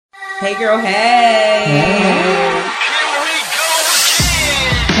Hey, girl, hey.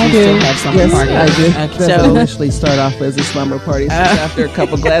 I do. Have slumber party. I do. Okay. So initially start off as a slumber party. So after a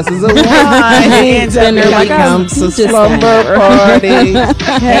couple glasses of wine, then it like, becomes a just slumber party. Hey,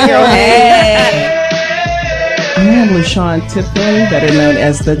 girl, hey. I am LaShawn Tipton, better known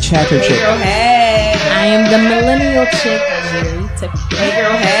as the Chatter Hey, Chick. girl, hey. I am the millennial chick, Jerry Tipton. Hey,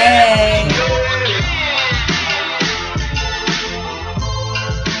 girl, hey.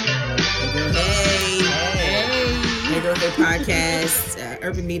 Hey, girl, hey podcast,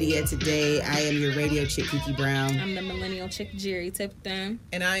 Urban Media. Today, I am your radio chick, Kiki Brown. I'm the millennial chick, Jerry Tipton.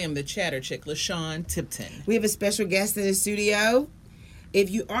 And I am the Chatter Chick, LaShawn Tipton. We have a special guest in the studio. If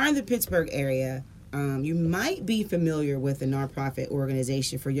you are in the Pittsburgh area, you might be familiar with a nonprofit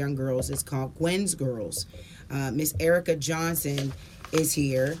organization for young girls. It's called Gwen's Girls. Miss Erica Johnson is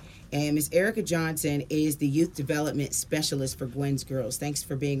here. And Miss Erica Johnson is the youth development specialist for Gwen's Girls. Thanks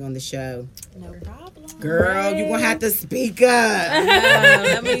for being on the show. No problem. Girl, you're going to have to speak up.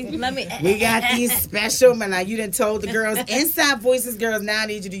 let me. We got these special, man. You done told the girls inside voices, girls. Now I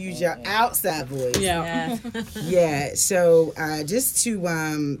need you to use your outside voice. Yeah. Yeah. So just to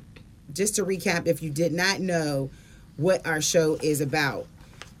recap, if you did not know what our show is about,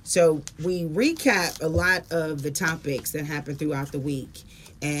 so we recap a lot of the topics that happen throughout the week,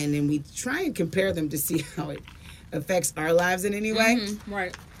 and then we try and compare them to see how it affects our lives in any way. Mm-hmm.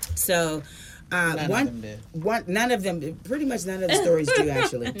 Right. So. None None of them, pretty much none of the stories do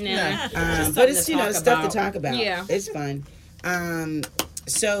actually. Yeah. But it's, it's stuff to talk about. Yeah. It's fun.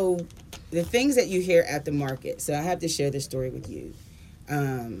 So the things that you hear at the market. So I have to share this story with you.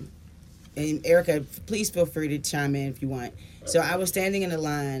 And Erica, please feel free to chime in if you want. So I was standing in a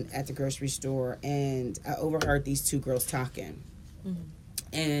line at the grocery store and I overheard these two girls talking. Mm-hmm.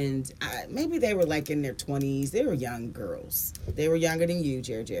 And maybe they were like in their 20s. They were young girls. They were younger than you,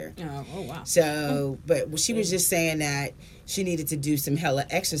 Jer. Oh, wow. So, but she was just saying that she needed to do some hella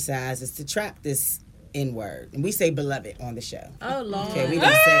exercises to trap this N-word. And we say beloved on the show. Oh, Lord. Okay, we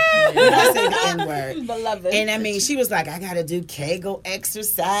don't say the N-word. Beloved. And I mean, she was like, I got to do Kegel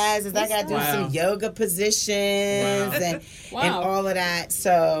exercises. I got to do some yoga positions and all of that.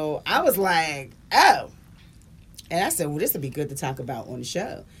 So I was like, oh. And I said, well, this would be good to talk about on the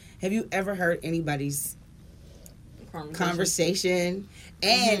show. Have you ever heard anybody's conversation?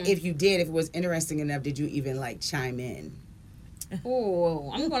 And if you did, if it was interesting enough, did you even like chime in?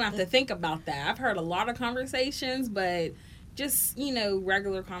 Oh, I'm going to have to think about that. I've heard a lot of conversations, but just,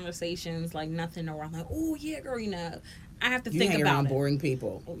 regular conversations, like nothing around like, oh, yeah, girl, I have to think hang about around it. boring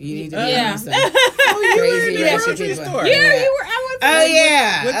people. You need to be yeah. around some crazy ratchet people. Store. Yeah, you were. I was. Oh,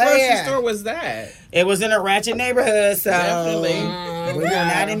 yeah. What grocery store was that? It was in a ratchet neighborhood, so Definitely. we were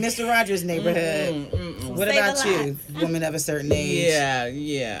not in Mr. Rogers' neighborhood. What Save about a you, woman of a certain age? Yeah.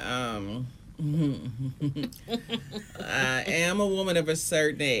 I am a woman of a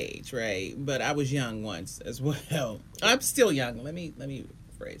certain age, right? But I was young once as well. I'm still young. Let me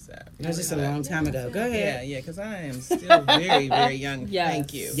phrase that. That was just a long time ago. Go ahead. Yeah, because I am still very, very young. Yes.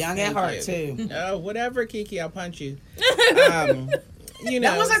 Thank you. Young at heart, too. Whatever, Kiki, I'll punch you.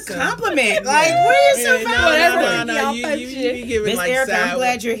 That was a compliment. Like, where is your No. You giving Miss like Erica, I'm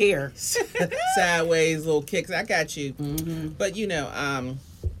glad you're here. sideways little kicks. I got you. Mm-hmm. But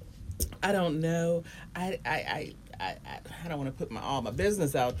I don't know. I don't want to put all my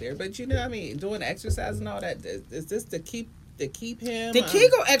business out there, but doing exercise and all that, is this to keep him? The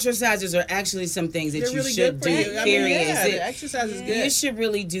Kegel exercises are actually some things that you really should good for do. you. Period. The exercise is good. You should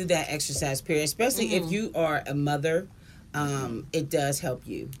really do that exercise. Period. Especially if you are a mother. It does help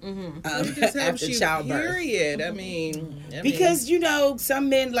you It just helps after you, childbirth. period. Because some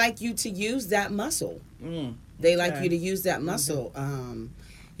men like you to use that muscle. They like you to use that muscle.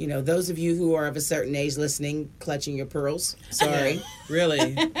 Those of you who are of a certain age listening, clutching your pearls. Sorry.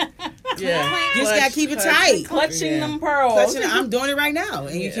 Really? Yeah. You just gotta keep it tight. Clutching them pearls. I'm doing it right now,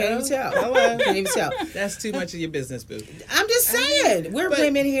 and you can't even tell. Hello. Can't even tell. That's too much of your business, boo. I'm just saying, we're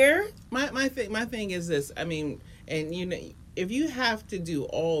women here. My thing is this. If you have to do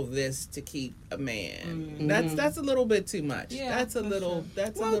all this to keep a man, that's a little bit too much. Yeah, that's a little.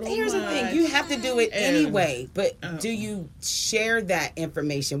 That's a little. Here's the thing: you have to do it anyway. But do you share that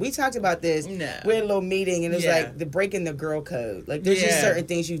information? We talked about this. No. We had a little meeting, and it was like the breaking the girl code. Like there's just certain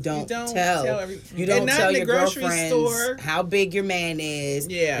things you don't tell. You don't tell your girlfriends how big your man is,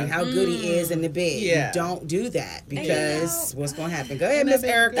 and how good he is in the bed. Yeah. You don't do that because what's going to happen? Go ahead, Miss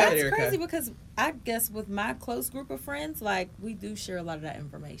Erica. That's crazy because I guess with my close group of friends, like we do share a lot of that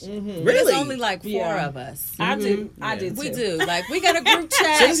information. Mm-hmm. Really? There's only like 4 Yeah. of us. I do. Yeah. I do. We too. do. Like we got a group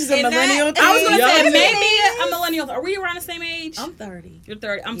chat. So this is a and millennial that- I was gonna Y'all say do. maybe a millennial. Are we around the same age? I'm 30. You're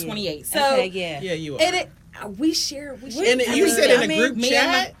 30. I'm Yeah. 28. So okay, yeah. Yeah, you are. and we share. and I you mean, said in I a mean, group me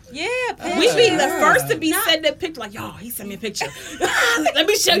and chat. Yeah, We be the Yeah. first to be Not- sent that picture. Like, y'all, he sent me a picture. Let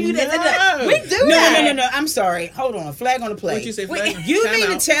me show you this. No. We do No, that. no. I'm sorry. Hold on. Flag on the play. What you say? Wait, Flag? You Time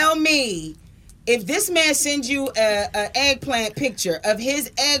mean out. to tell me if this man sends you a eggplant picture of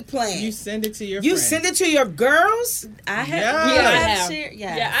his eggplant, You send it to your you friend. send it to your girls? I have. Yeah. We Yeah, I have have. shared.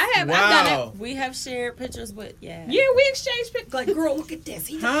 Yeah. Yeah, I have. Wow. I've done it. We have shared pictures with. Yeah. Yeah, we exchange pictures. Like, girl, look at this.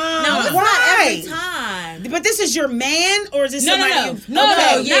 He No, Huh. it's Why? not every time. But this is your man, or is this No, no, somebody no. you? No,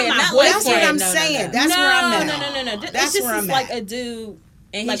 okay. no, yeah, not my my That's what boyfriend. I'm No, no, saying. no. That's no, where I'm at. No. That's It's where just I'm like at. a dude.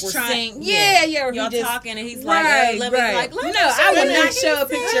 And Like he's we're trying. saying, yeah, or he Y'all just talking, and he's right, like, let me right. like. Let me No, show I you would what not he show a said.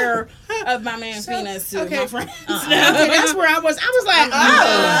 picture of my man's penis to okay. my friends. Okay, that's where I was. I was like,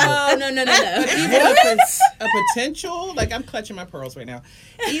 oh. No. Even a potential, like I'm clutching my pearls right now.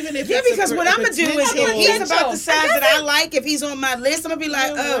 Even if Yeah, it's because a what I'm gonna do is if potential- he's about the size that I like, if he's on my list, I'm gonna be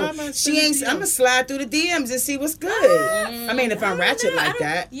like, Yeah, why oh, am I she sending ain't. to I'm you? gonna slide through the DMs and see what's good. I mean, if I'm ratchet like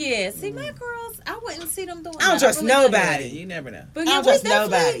that, Yeah, see, my girls, I wouldn't see them doing I don't that. trust really wouldn't. nobody. You never know. But I yeah, don't we trust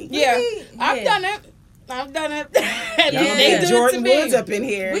definitely- nobody. Yeah, we- I've yeah. done it. I've done it. y'all Yeah. get They do it Jordan to me. Woods up in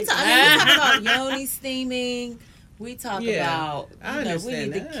here. We talk, I mean, we talk about yoni steaming. We talk Yeah, about, I we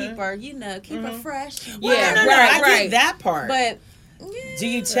understand need to that. keep her, keep her fresh. Yeah, no, right, I right. get that part. But Do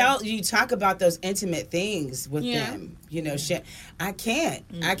you talk about those intimate things with Yeah. them? You know, shit. I can't.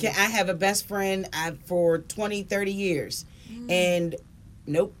 I have a best friend for 20, 30 years. And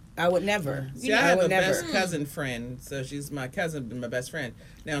nope, I would never. See, I have would a never. best cousin friend, so she's my cousin, but my best friend.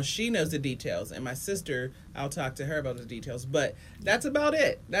 Now she knows the details, and my sister, I'll talk to her about the details. But that's about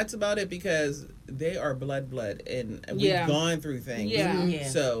it. That's about it because they are blood, and Yeah. we've gone through things. Yeah. Yeah.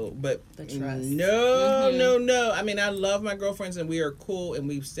 So, but The trust. no. I mean, I love my girlfriends, and we are cool, and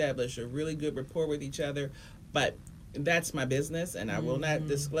we've established a really good rapport with each other. But that's my business, and I will not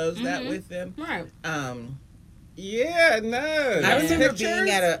disclose that with them. Right. Yeah, no. I remember Pictures? being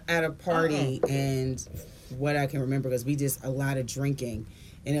at a party and what I can remember because we did a lot of drinking,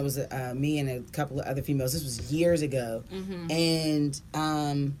 and it was me and a couple of other females. This was years ago, and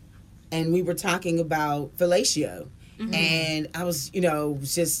we were talking about fellatio. And I was,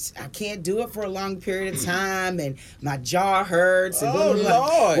 just I can't do it for a long period of time, and my jaw hurts. And Oh, blah, blah, blah.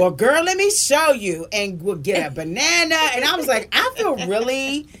 Lord. Well, girl, let me show you, and we'll get a banana. And I was like, I feel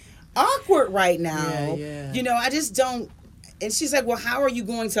really awkward right now. Yeah. I just don't. And she's like, well, how are you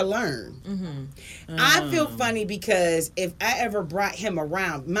going to learn? I feel funny because if I ever brought him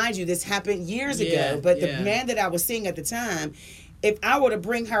around, mind you, this happened years ago, but the man that I was seeing at the time, if I were to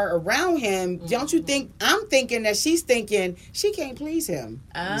bring her around him, don't you think, I'm thinking that she's thinking she can't please him.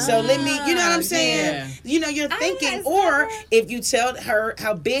 So let me, you know what I'm saying? You're thinking, guess or never. if you tell her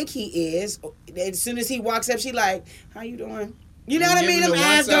how big he is, as soon as he walks up, she like, how you doing? You know what I Give mean? him Them the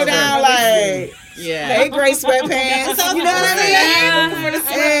eyes go once down over. like, Yeah. hey, gray sweatpants. You know what I mean?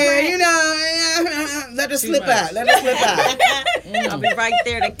 And, let her slip much. out. Let her slip out. I'll be right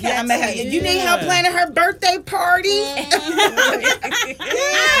there to catch I'm a, you. you need help planning her birthday party?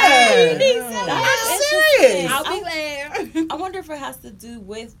 I'm serious. I'll be there. I wonder if it has to do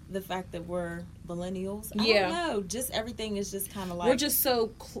with the fact that we're millennials. I Yeah. don't know. Just everything is just kind of like We're just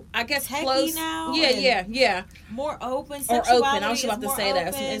so, I guess, techie close. now Yeah. more open. Or open. Sexuality I was is about to more say that.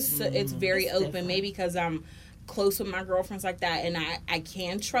 open. It's very It's open. different. Maybe because I'm close with my girlfriends like that, and I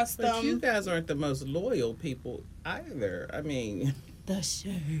can trust But you them. guys aren't the most loyal people either. I mean, The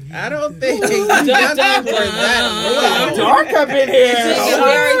shade. I don't think young people are that loyal. Dark up in here. It's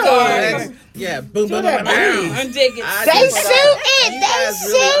very Oh, dark. that's- yeah, boom, boom, boom, boom. I'm digging. I They just- shooting. you They guys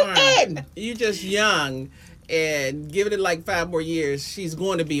really aren't. shooting. You just young, and give it like 5 more years, she's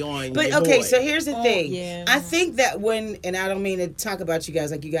going to be on. But your okay, boy. so here's the thing. yeah. I think that and I don't mean to talk about you guys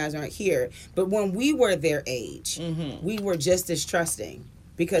like you guys aren't here, but when we were their age, we were just as trusting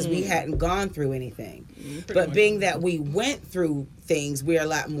because we hadn't gone through anything. But being that we went through things, we're a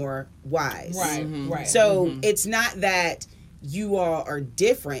lot more wise. Right. So it's not that you all are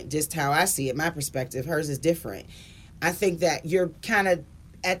different, just how I see it, my perspective. Hers is different. I think that you're kind of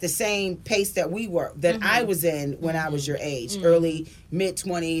at the same pace that we were, that I was in when I was your age, early,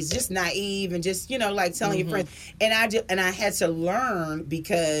 mid-20s, just naive and just, like telling your friends. And I had to learn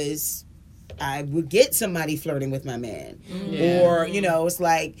because I would get somebody flirting with my man. Yeah. Or, you know, it's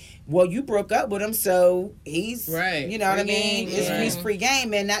like, well, you broke up with him, so he's, Right. you know what I Free mean? game. Right. He's free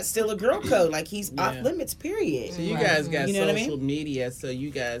game, and that's still a girl code. Like, he's off Yeah. limits, period. So you guys got You know what I social mean? media, so you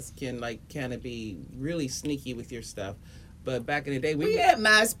guys can like kind of be really sneaky with your stuff. But back in the day, We had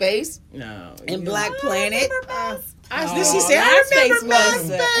MySpace no and you- Black Planet. I This still, she said, I MySpace remember was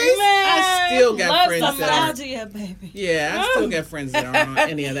MySpace. I still got Love friends that Nostalgia, baby. yeah, I still got friends that aren't on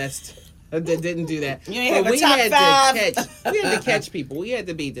any of that stuff. That didn't do that. You ain't have But a top five. we had to catch people. We had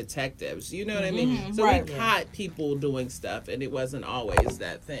to be detectives. You know what I mean? So right. we caught people doing stuff, and it wasn't always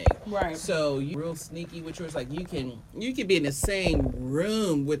that thing. Right. So you real sneaky, which was like you can be in the same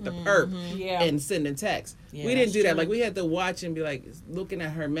room with the perp Yeah. and sending texts. Yeah, we didn't that's do that. true. Like we had to watch and be like looking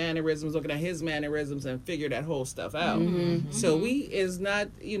at her mannerisms, looking at his mannerisms, and figure that whole stuff out. So we is not,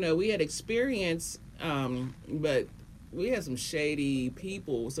 we had experience, but we had some shady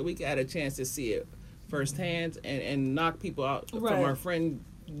people, so we got a chance to see it firsthand and knock people out from Right. our friend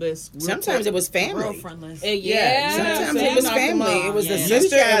list. real Sometimes quick. it was family. Girlfriend list. Yeah. Sometimes So it you was knocked them family. off. It was the Yeah.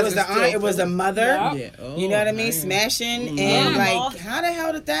 sister. You guys It was the are still aunt. It was the mother. Yeah. Yeah. Oh, You know what I mean? man. Smashing Yeah. and like, how the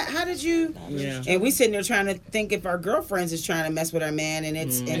hell did that? How did you? Yeah. And we sitting there trying to think if our girlfriends is trying to mess with our man, and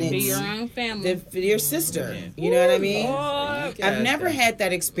it's and Be it's your own family. your sister. Yeah. You know what I mean? So you I've guys never got- had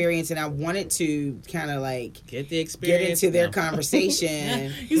that experience, and I wanted to kind of like get the get experience. into their No.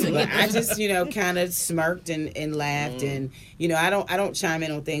 conversation, but I just kind of smirked and laughed, and I don't chime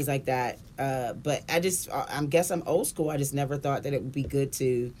in on things like that. But I guess I'm old school. I just never thought that it would be good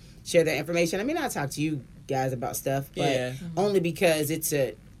to share that information. I mean, I talk to you guys about stuff, but Yeah. only because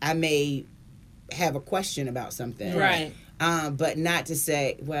I may have a question about something, Right. But not to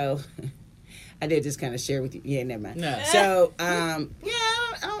say, well, I did just kind of share with you. Yeah, never mind. No. So,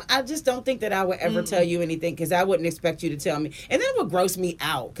 I just don't think that I would ever tell you anything because I wouldn't expect you to tell me. And then it would gross me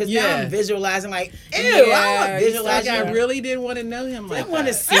out because now Yeah. I'm visualizing like, ew, I Yeah, don't like visualize I you. really didn't want to know him I like don't want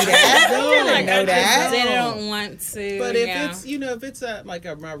to that. see that. I don't want to Like, know they that. don't want to. But if yeah. it's if it's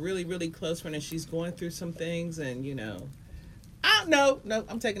my really really close friend and she's going through some things and no,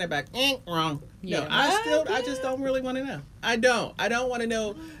 I'm taking it back. Wrong. Yeah. No, I just don't really want to know. I don't want to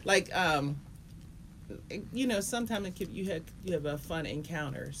know. Like sometimes you have a fun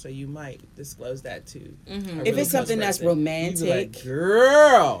encounter, so you might disclose that to. a If really it's close something that's person. You be romantic, like,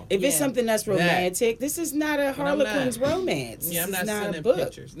 girl. if it's Yeah. something that's romantic, this is not a I'm not. Harlequin's romance. Yeah, I'm This not is not a sending book.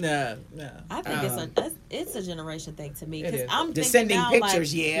 pictures. No. I think it's a generation thing to me It because is. I'm The thinking sending now,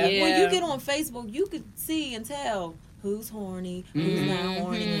 pictures, like, yeah. when Yeah. you get on Facebook, you could see and tell who's horny, who's not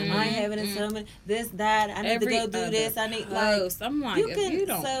horny. I ain't having a settlement. This, that. I need Every to go do other this. I need like. post, I'm like, you if can- you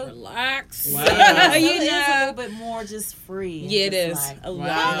don't so- relax, Wow. So you it is a know, little bit more just free. and yeah, it just is like, a Wow.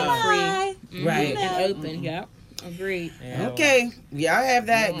 lot more free, Bye. Right. You know. and open. Yep, agreed. Yeah, Okay, y'all have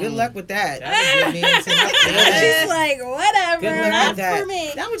that. Good luck with that. That would get me into my She's like, whatever. Good luck Not with that. for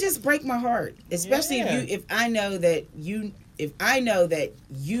me. That would just break my heart, especially Yeah. if I know that you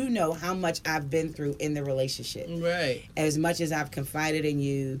know how much I've been through in the relationship. Right. As much as I've confided in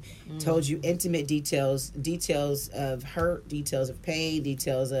you, told you intimate details of hurt, details of pain,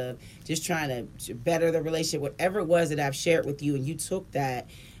 details of just trying to better the relationship, whatever it was that I've shared with you, and you took that,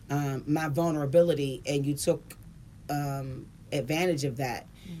 my vulnerability, and you took advantage of that.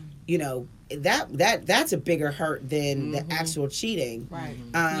 That's a bigger hurt than the actual cheating. Right.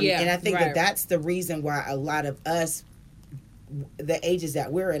 Yeah, And I think right. that's the reason why a lot of us, the ages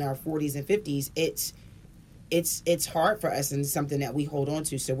that we're in, our 40s and 50s, it's hard for us and something that we hold on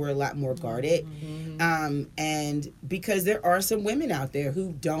to, so we're a lot more guarded. And because there are some women out there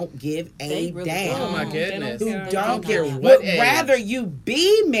who don't give They a really damn. don't. Oh my They goodness. Who Yeah. don't care care. what Would age. rather you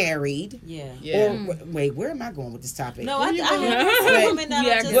be married Yeah. Yeah. or wait, where am I going with this topic? No, I you have going? some women that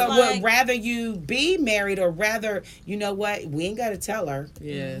Yeah, are just Would like, rather you be married or rather, you know what? We ain't got to tell her.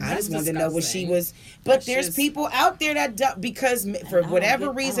 Yeah. I just wanted to know what she disgusting. was. But That's there's just- people out there that because for I don't whatever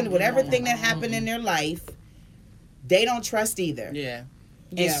get- I reason, don't whatever get thing that. that happened in their life, they don't trust either. Yeah.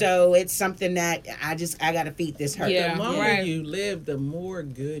 And Yeah. so it's something that I got to feed this hurt. Yeah. The longer Right. you live, the more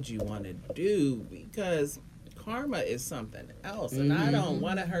good you want to do because karma is something else, and I don't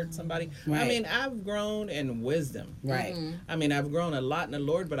want to hurt somebody. Right. I mean, I've grown in wisdom. Right. I mean, I've grown a lot in the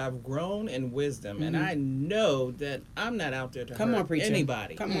Lord, but I've grown in wisdom, and I know that I'm not out there to Come hurt on, preacher.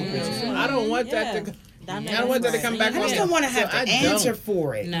 anybody. Come on, You know, preacher. so I don't want that Yeah. to. That I don't want that to makes come sense. back I on just me. don't want to have So to I answer don't.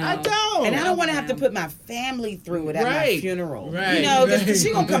 for it. No. I don't. And I don't want to have to put my family through it at my Right. funeral. Right. You know, because Right.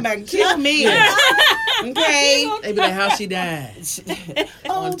 she going to come back and kill me. Okay? They be like, how she died.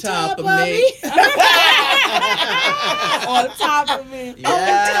 On top of me. on top of me. On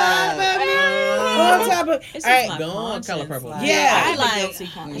top of me. On top of, It's all just right, my Go on, conscience, Color Purple. like, Yeah. I I have a like. guilty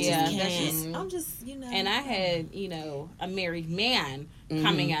conscience. Yeah, That's that's just- just. I'm just, you know. And I had, a married man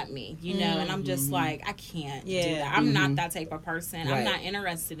coming at me, and I'm just like, I can't do Yeah. that. I'm not that type of person. Right. I'm not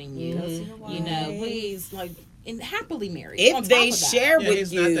interested in you. Go see your wife. Please, like, and happily married. on if top they of that. share Yeah, with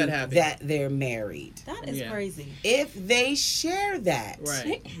he's not you that happy. that they're married, That is Yeah. crazy. if they share that,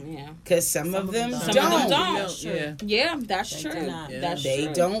 Right. Yeah. because some of them Some of them don't. don't. That's true. Yeah. Yeah, that's They true. do not. That's They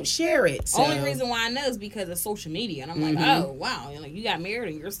true. don't share it. So. Only reason why I know is because of social media, and I'm like, oh wow, you got married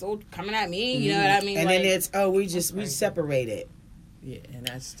and you're still coming at me. You know what I mean? And like, then it's we crazy. separated. Yeah, and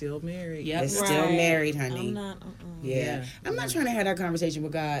I still married. Yep. It's still Right. married, honey. I'm not. Yeah. Yeah. I'm not trying to have that conversation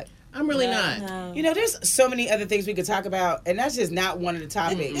with God. I'm really No. not. No. You know, there's so many other things we could talk about, and that's just not one of the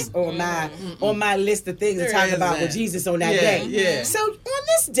topics on my list of things There to talk is about that. with Jesus on that Yeah, day. yeah. So on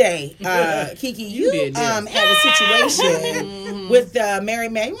this day, Kiki, you did, yes. had a situation with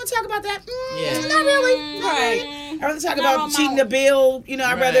married man. You want to talk about that? Yeah. Not really. Not Right. really. I'd rather talk Not about on my- cheating the bill.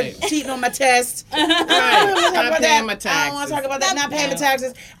 I'd rather Right. cheating on my test. I don't Right. wanna talk Not about paying that. my I don't want taxes. to talk about that. Not paying the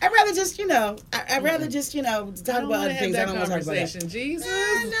taxes. I'd rather just, I'd rather just, talk I don't about other want to have things. I that don't want to talk about that. conversation. Jesus.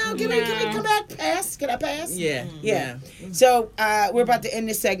 No, can we come back? Pass? Can I pass? Yeah. Yeah. So we're about to end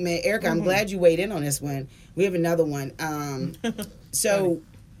this segment. Erica, I'm glad you weighed in on this one. We have another one. So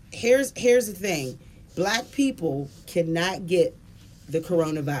here's the thing. Black people cannot get the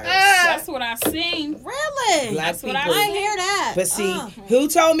coronavirus. That's what I seen. Really? Black That's what I people. I hear that. But see, who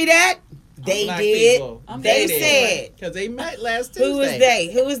told me that? They Black did. people. They said. Because they met last Tuesday. Who was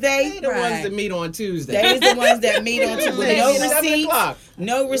they? Who was They they? the ones Right. that meet on Tuesday. They's the ones that meet on with Tuesday no at 7 receipts, o'clock.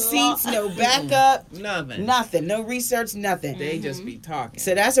 no receipts, no backup, Nothing. nothing, no research, nothing. They just be talking.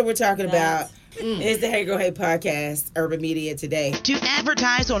 So that's what we're talking about. That's- It's the Hey Girl Hey podcast, Urban Media Today. To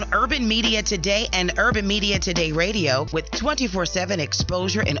advertise on Urban Media Today and Urban Media Today Radio with 24/7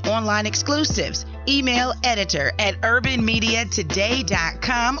 exposure and online exclusives. Email editor at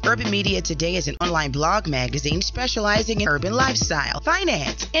urbanmediatoday.com. Urban Media Today is an online blog magazine specializing in urban lifestyle,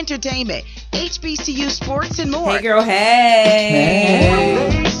 finance, entertainment, HBCU sports, and more. Hey, girl. Hey.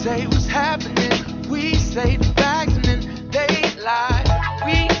 They say what's happening. We say the facts and then they lie.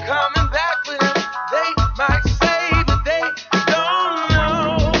 We coming back for them. They might say, but they don't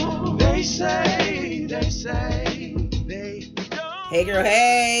know. They say, they don't. Hey Girl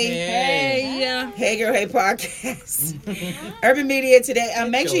Hey. Hey. Hey Girl Hey podcast. Urban Media Today.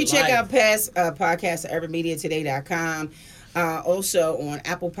 Make sure you check your out past podcasts at urbanmediatoday.com. Also on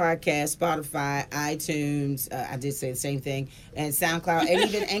Apple Podcasts, Spotify, iTunes. I did say the same thing. And SoundCloud and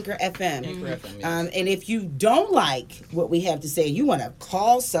even Anchor FM. Anchor FM, yes. And if you don't like what we have to say, you want to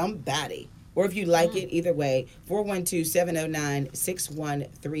call somebody. Or if you like it, either way,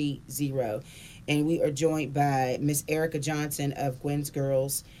 412-709-6130. And we are joined by Miss Erica Johnson of Gwen's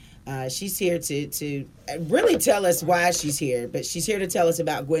Girls. She's here to really tell us why she's here, but she's here to tell us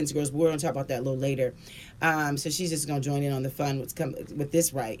about Gwen's Girls. We're going to talk about that a little later. So she's just going to join in on the fun with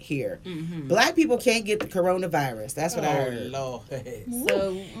this right here. Black people can't get the coronavirus. That's what I heard. Lord.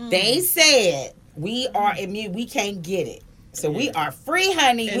 So They said we are immune. We can't get it. So we are free,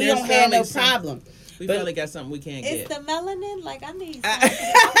 honey. And we there's don't have no finally some- problem. We But- finally got something we can't It's get. the melanin. Like, I need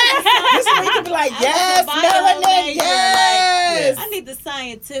This week you be like, yes, Bible melanin, major, yes. I need the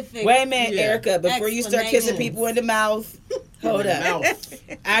scientific. Wait a minute, Yeah. Erica. Before you start kissing Explanations. people in the mouth, hold up. Mouth.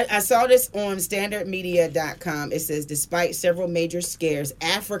 I saw this on standardmedia.com. It says, despite several major scares,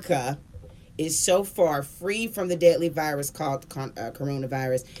 Africa is so far free from the deadly virus called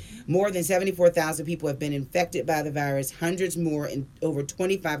coronavirus. More than 74,000 people have been infected by the virus, hundreds more in over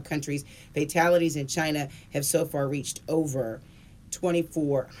 25 countries. Fatalities in China have so far reached over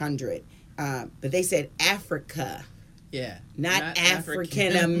 2,400. But they said Africa, Yeah. not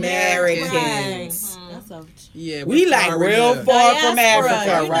African Right. Americans. That's a Yeah. We we're like far real removed. far from Diaspora,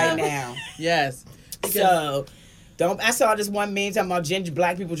 Africa you right know? now. Yes. So, I saw this one meme talking about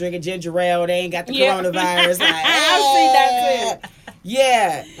black people drinking ginger ale. They ain't got the Yeah. coronavirus. Like, I've seen that too.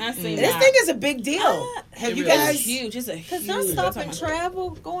 Yeah. I seen This that. thing is a big deal. Have It you really guys? It's huge. It's a huge. Because they're stopping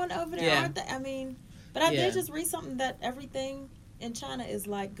travel going over there, Yeah. aren't they? I mean, but I Yeah. did just read something that everything in China is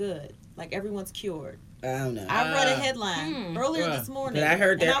like good. Like everyone's cured. I don't know. I read a headline earlier this morning. But I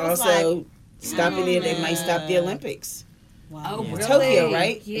heard and they're I was also like, stopping it. They might know. stop the Olympics. Wow. Oh, Yeah. really? Tokyo,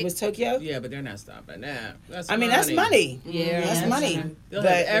 right? Yeah. It was Tokyo. Yeah, but they're not stopping that. That's I mean, that's money. Yeah, That's that's money. true. They'll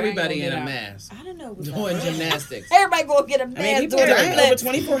But have everybody They in ain't a gonna mask I don't know. What doing that gymnastics. Everybody go get a I mean, man people doing dying. flips.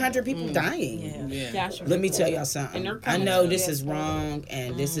 Over 2,400 people dying. Yeah. Yeah. Gosh, Let me tell y'all And something. they're I coming know to this us is for it. wrong,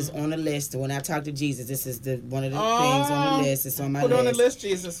 and this is on the list. When I talk to Jesus, this is one of the Oh, things on the list. It's on my Put list. on the list,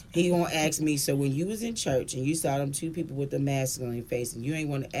 Jesus. He gonna ask me. So when you was in church and you saw them two people with the mask on their face, and you ain't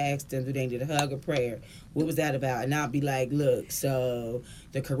want to ask them do they need a hug or prayer, what was that about? And I'll be like, look, so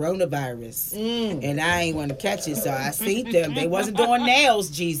the coronavirus, and I ain't want to catch it, so I seen them. They wasn't doing nails,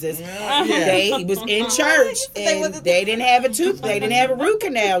 Jesus. Yeah. They was in church and they didn't have a tooth. They didn't have a root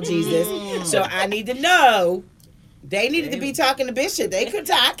canal, Jesus. So I need to know. They needed to be talking to Bishop. They could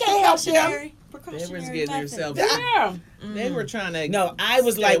talk. I can't help them. They was getting themselves. Yeah. They were trying to. No, I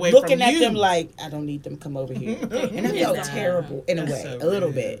was Stay like away looking from at you. them like I don't need them to come over here, and I felt terrible in a way, So a little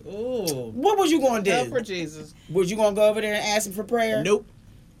rude. bit. Ooh. What was you gonna Help for do? Jesus. Was you gonna go over there and ask him for prayer? Nope.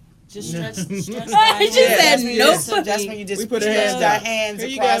 Just stretch. She stretch said that's when you nope. just- That's when you just We put our stretched hands our out. hands Here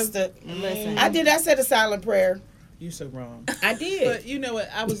you across go. the. Listen. I did. I said a silent prayer. You so wrong. I did. But you know what?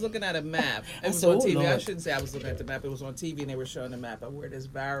 I was looking at a map. It was said, on "Oh, TV. I Lord." shouldn't say I was looking at the map. It was on TV, and they were showing the map of where this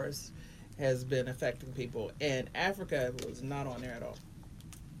virus has been affecting people. And Africa was not on there at all.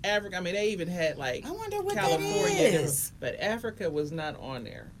 Africa. I mean, they even had like I wonder what California, that is. but Africa was not on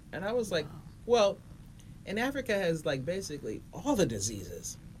there. And I was like, well, and Africa has like basically all the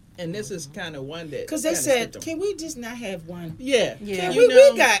diseases, and this is kind of one that Because they kinda said, skipped them. can we just not have one? Yeah, Yeah. Can You we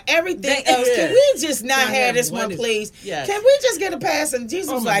know- got everything They- else. Can Yeah. we just not Not have have this one one, is- please? Yes. Can we just get a pass? And Jesus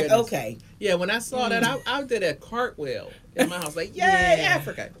Oh, was my like, goodness. okay. Yeah, when I saw that, I did a cartwheel in my house, like, yay,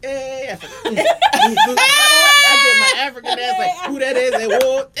 Africa, yay, Africa. I did my African dance, like, who that is, and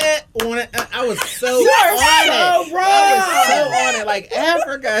on it. I was so You are on so it. wrong. I was so on it, like,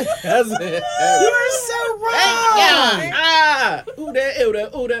 Africa doesn't. You are so wrong. Yeah.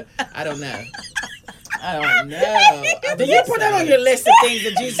 Ooda. I don't know. I Do was you put that on excited. your list of things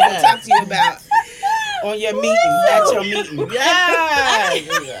that Jesus will talk to you about on your meeting, at your meeting?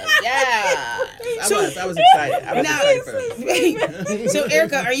 Yeah. So- I was excited. I was Now- excited for it. So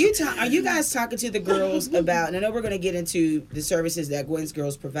Erica, are you guys talking to the girls about? And I know we're going to get into the services that Gwen's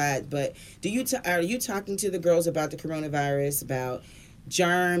Girls provide, but are you talking to the girls about the coronavirus, about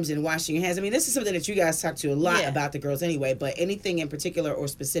germs and washing your hands? I mean, this is something that you guys talk to a lot Yeah. about the girls anyway. But anything in particular or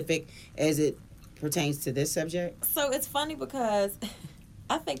specific as it pertains to this subject? So it's funny because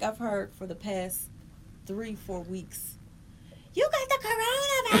I think I've heard for the past 3-4 weeks, you got the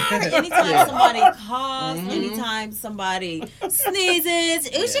coronavirus. Anytime somebody coughs, anytime somebody sneezes,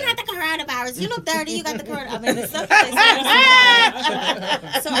 ooh, she got the coronavirus. You look dirty, you got the coronavirus. I mean, the stuff that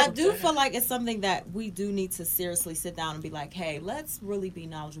they say. So I do feel like it's something that we do need to seriously sit down and be like, hey, let's really be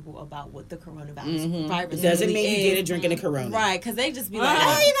knowledgeable about what the coronavirus virus It doesn't really mean you is. get it drinking a Corona. Right, because they just be like,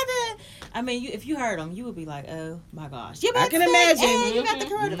 oh, you got the. I mean, if you heard them, you would be like, oh my gosh. You I can imagine. you got the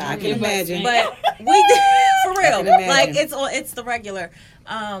coronavirus. I can imagine. But we did, for real. can imagine. Like, it's the regular.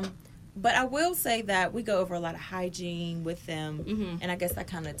 But I will say that we go over a lot of hygiene with them, and I guess that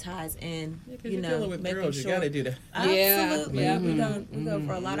kind of ties in, Because you you're know, dealing with making girls, sure. you gotta do that. Absolutely. Yeah. We go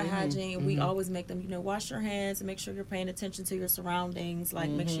for a lot of hygiene, and we always make them, wash your hands and make sure you're paying attention to your surroundings, like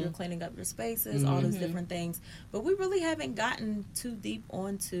make sure you're cleaning up your spaces, all those different things. But we really haven't gotten too deep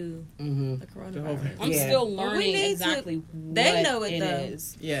onto the coronavirus. I'm Yeah. still But we learning need to- exactly they what know it, though.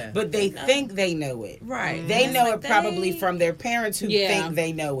 is. Yeah. But they know. think they know it. Right. They And know it's it like probably they- from their parents who Yeah. think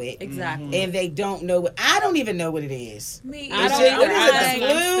they know it. Exactly. And they don't know what. I don't even know what it is. Me, I Is don't it, know. what is it, I'm the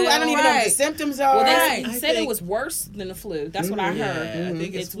flu? I don't even know what the Right. symptoms are. Well, Right. they I said it think- was worse than the flu. That's what I Yeah, heard. I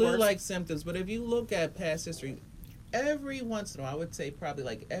think it's It's worse. flu-like symptoms. But if you look at past history, every once in a while, I would say probably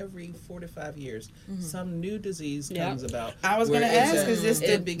like every 4 to 5 years, some new disease Yeah. comes about. I was where going to it's ask, is this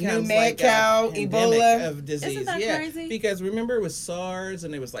the it new becomes mad like cow, a pandemic Ebola? of disease. Isn't that yeah, crazy? because remember it was SARS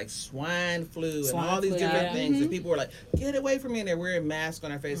and it was like swine flu and all these flu, different yeah. things, and people were like, "Get away from me!" And they're wearing masks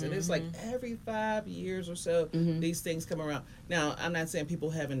on our face, and it's like every 5 years or so, these things come around. Now, I'm not saying people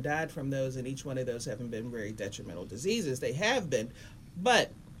haven't died from those, and each one of those haven't been very detrimental diseases. They have been,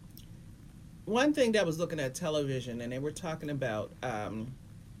 but one thing that was looking at television, and they were talking about,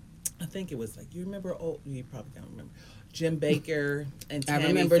 I think it was like, you remember, you probably don't remember, Jim Baker and I Tammy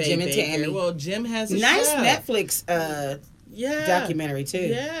remember Faye Jim and Baker. Tammy. Well, Jim has a Nice show. Netflix Yeah. documentary, too.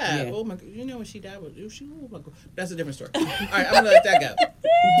 Yeah. Oh my God. You know when she died? Oh my God. That's a different story. All right, I'm gonna let that go.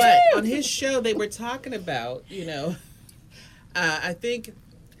 But on his show, they were talking about, I think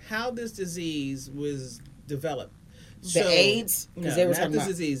how this disease was developed. The AIDS? 'Cause No, they were not talking this about-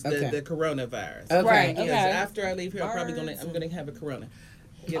 disease. okay. The coronavirus. Okay. Right. Because Okay. after I leave here, I'm Birds gonna have a corona.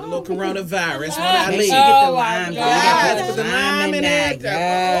 Get a little coronavirus when I Make leave. sure you get the Oh, my lime. God. Yes, with the lime in that. it.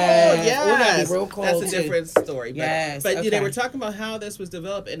 Yes. Oh, yes. Ooh, that'd be real cold, That's a too. different story. But, Yes, but okay. they were talking about how this was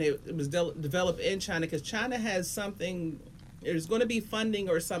developed, and it was developed in China because China has something. There's going to be funding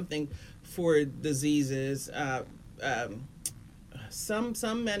or something for diseases.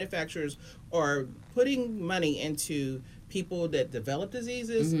 Some manufacturers are putting money into people that develop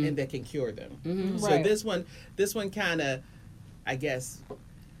diseases and that can cure them. So Right. this one kind of, I guess,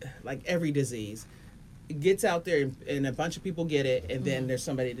 like every disease, it gets out there and a bunch of people get it, and then there's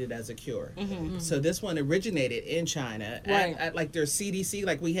somebody that has a cure. So this one originated in China, Right. at like their CDC,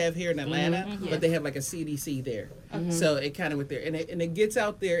 like we have here in Atlanta, but they have like a CDC there. So it kind of went there, and it gets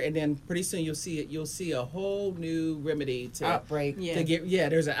out there, and then pretty soon you'll see a whole new remedy to Outbreak. to get. Yeah,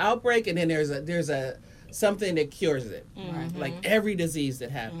 there's an outbreak, and then there's a something that cures it, like every disease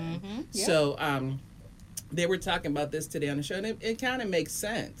that happened. So they were talking about this today on the show, and it kind of makes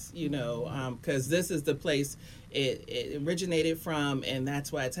sense, because this is the place it originated from, and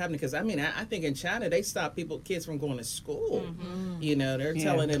that's why it's happening. Because I mean, I think in China they stop kids from going to school. They're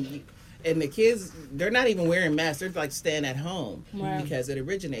telling them, and the kids, they're not even wearing masks; they're like staying at home because it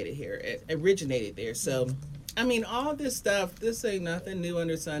originated here. It originated there, so. I mean, all this stuff, this ain't nothing new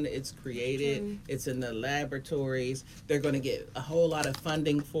under the sun. It's created. It's in the laboratories. They're going to get a whole lot of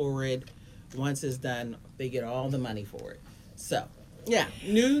funding for it. Once it's done, they get all the money for it. So, yeah,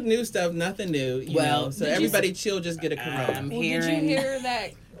 new stuff, nothing new. So everybody chill, just get a corona. I'm Well, hearing. did you hear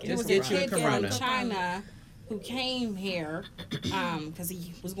that? Just There was get you a kid corona. from China who came here because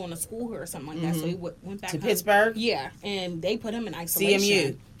he was going to school here or something like that. So he went back To home. Pittsburgh? Yeah, and they put him in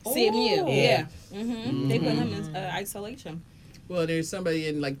isolation. CMU. CMU. Oh. Yeah. They put him in isolation. Well, there's somebody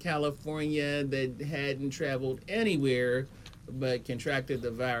in like California that hadn't traveled anywhere but contracted the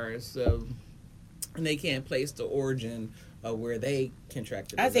virus. So, and they can't place the origin of where they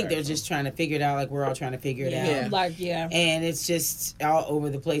contracted the I think they're virus. just trying to figure it out, like we're all trying to figure it Yeah. out. Like, yeah. And it's just all over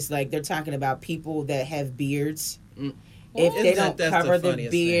the place. Like they're talking about people that have beards. Mm. If Isn't they that- don't that's the cover the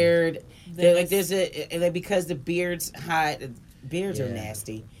funniest thing. beard, they're like there's because the beards hide. Beards are Yeah.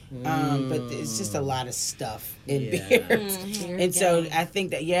 nasty. But it's just a lot of stuff in Yeah. beards. And so I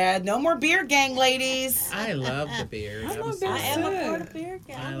think that, no more beard gang, ladies. I love the beard. I'm love sorry. I am a part of beer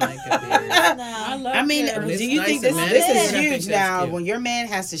gang. I like a beard. I love I mean, beards. do It's you nice think and this manly. is I think huge that's now cute. when your man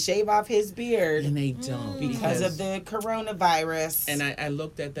has to shave off his beard And they don't because of the coronavirus? And I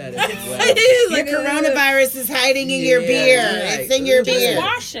looked at that as well. Your coronavirus is hiding in your Yeah, beard. right. It's in your Just beard.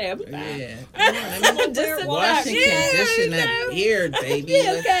 wash it. Yeah. Just Wash and condition that beard, baby.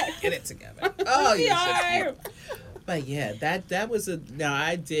 Let's okay. get it together. Oh, you're so Yeah. cute. But yeah, that was now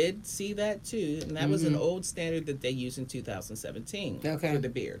I did see that too, and that was an old standard that they used in 2017 Okay. for the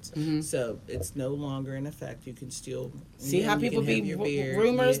beards. So it's no longer in effect. You can still See how you people can have be your ru- beard.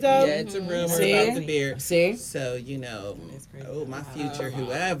 rumors, Yeah, though? Yeah, it's a rumor See? about the beard. See? So my future,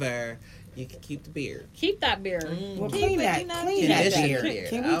 whoever, you can keep the beard. Keep that beard. Well, Keep clean it, that, you know, clean that condition beard. beard.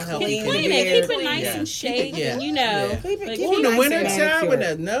 Can I'll we help you clean clean the Clean it. beard? Keep it nice Yeah. and shaved, Yeah. and Yeah. Keep it like, keep Ooh, it in the nice and wintertime when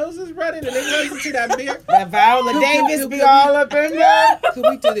manicured. the nose is running and they run into that beard. That Viola Davis be all up in there. Could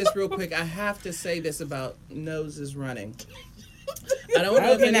we do this real quick? I have to say this about noses running. I don't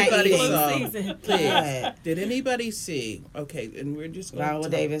know if You're not anybody eating. saw. Season. Please. What? Did anybody see? Okay, and we're just going Viola to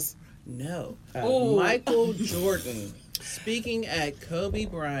Davis. No. Ooh. Michael Jordan speaking at Kobe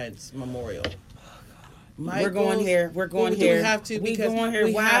Bryant's memorial. We're going here. We're going Do here. we have to? We Because going here.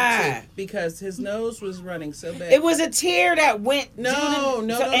 we have Why? to, because his nose was running so bad. It was a tear that went. No, to the-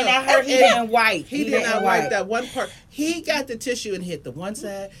 no, so- no, And no. I heard he And didn't wipe. He did not didn't wipe that one part. He got the tissue and hit the one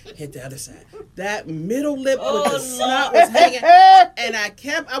side, hit the other side. That middle lip with the snot was hanging. And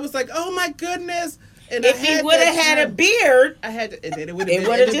I was like, oh my goodness. And If he would have had a beard, I had to, and then it would it have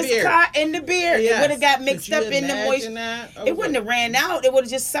would been have in the just beard. caught in the beard. It Yes. would have got Could mixed you up in the imagine moisture. that? It wouldn't have ran out. It would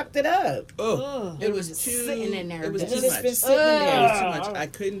have just sucked it up. Oh, it was just too. sitting in there. It was It's too just much. been sitting in It there. was too much. I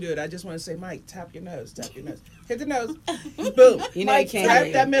couldn't do it. I just want to say, Mike, tap your nose. Tap your nose. Hit the nose. Boom. You know Mike, you can't tap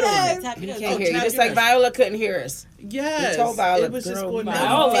hear that you. middle Yes. one. Tap You your can't nose. hear you. tap Just your like nose. Viola couldn't hear us. Yes. told Viola, it was just girl, going I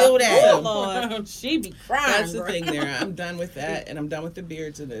down. don't feel that. Oh, Lord. She be crying. That's the bro. thing there. I'm done with that, and I'm done with the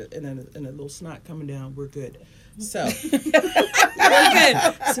beards and a little snot coming down. We're good. So,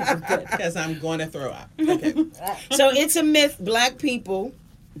 because I'm going to throw up. Okay. So it's a myth. Black people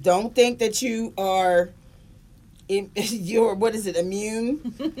don't think that you are. You're what is it?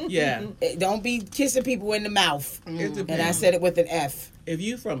 Immune. Yeah. Don't be kissing people in the mouth. It And I depends. said it with an F. If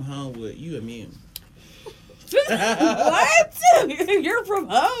you from Homewood, you immune. What? You're from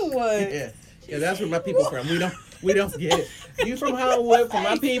Homewood. Yeah. Yeah, that's where my people from. We don't get it. You from Homewood, from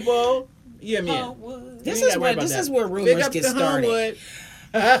my people, you immune. Homewood. This You ain't is gotta worry where about this that. is where Big rumors up get to started. Homewood.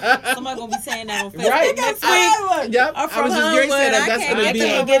 Somebody gonna be saying that on Facebook. Right. Next week. Yep. I'm I from was just getting Homewood. that. I That's can't gonna I be.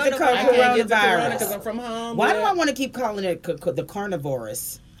 can't get the I can't get the coronavirus. because I'm from home. Why do I want to keep calling it the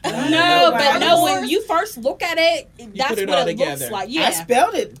carnivorous? No, but no, Carnivores? when you first look at it, that's put it what all it together. looks like. I Yeah.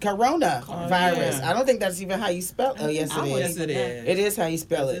 spelled it coronavirus. yeah. I don't think that's even how you spell. Oh, yes, it Yes, is. it is. It is how you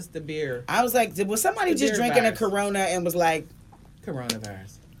spell It's it. the beer. I was like, was somebody The just beer drinking a virus. Corona and was like,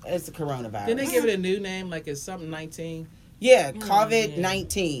 Coronavirus. it's the coronavirus? Didn't they give it a new name like it's something 19? Yeah,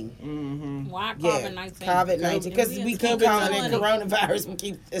 COVID-19. Mm-hmm. Why Yeah, COVID-19? COVID-19. Because we keep calling it coronavirus. We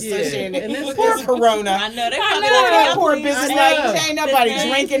keep associating And it. it's- Poor it's- Corona. I know they I probably know. like, That "Yeah, poor please." business I like know. ain't nobody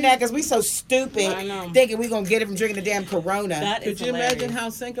Business. drinking that because we so stupid I know. thinking we gonna get it from drinking the damn Corona. That is Could you imagine hilarious. how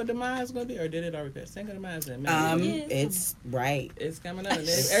Cinco de Mayo is going to be? Or did it already pass? Cinco de Mayo is in May. Yes. It's right. It's coming up. And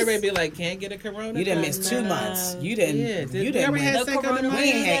then everybody be like, can't get a Corona? You done missed 2 No. months. You didn't. Yeah. you Did we didn't. ever had No Cinco de Corona We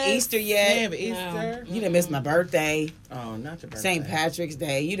Mayo? ain't had Easter yet. Yeah, but Easter. You done missed my birthday, Oh, not your birthday. St. Patrick's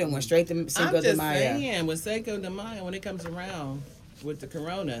Day. You done went straight to Cinco I'm de just Mayo. saying, with Cinco de Mayo, when it comes around with the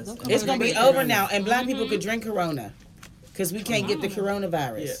Coronas. It's gonna be Corona. over now, and black people could drink Corona because we can't get the Yeah,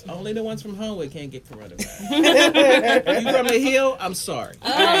 coronavirus. only the ones from Homewood can't get coronavirus. You from the Hill? I'm sorry.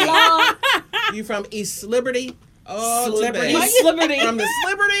 You from East Liberty? Oh, too Liberty. bad. East Liberty. From the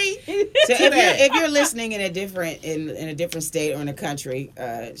Liberty? So Too if bad. you're listening in a different state or in a country,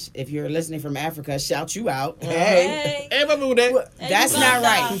 if you're listening from Africa, shout you out. Hey. Hey, Babude. That's you not go,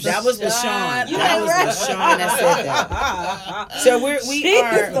 right. Dom. That was with Sean. You That ain't was right. with Sean that said that. So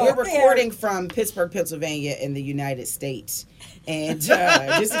we're recording from Pittsburgh, Pennsylvania, in the United States. And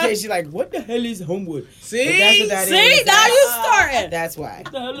just in case you're like, what the hell is Homewood? See? But that's what that See, is. now you started. That's why.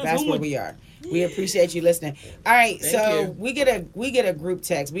 hell is That's where Homewood? we are. We appreciate you listening. All right, Thank so you. we get a group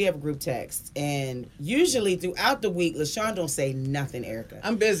text. We have a group text, and usually throughout the week, LaShawn don't say nothing. Erica,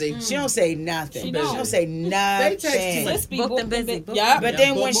 I'm busy. she don't say nothing. She don't say nothing. text too much. Let's be Booked and busy. Booked Yeah. and But Yeah,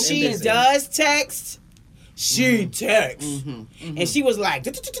 then when booked she and busy. does text, she texts, and she was like,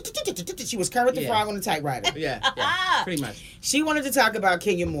 she was Kermit the Yeah. Frog on the typewriter. Yeah, pretty much. She wanted to talk about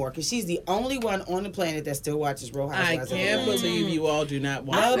Kenya Moore because she's the only one on the planet that still watches Real I Housewives. of can't Atlanta. believe you all do not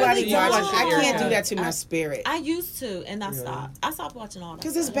watch Nobody really watches. don't. I can't do Erica. that to my spirit. I used to, and I stopped. I stopped watching all that.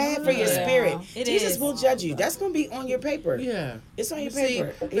 Because it's stuff. bad for your Yeah. spirit. It Jesus is. will judge you. That's going to be on your paper. Yeah. It's on your See,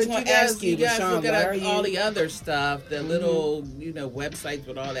 paper. but He's you going to guys, ask you, guys Deshaun, look why are at you... all the other stuff, the little, websites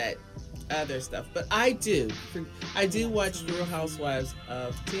with all that other stuff. But I do watch Real Housewives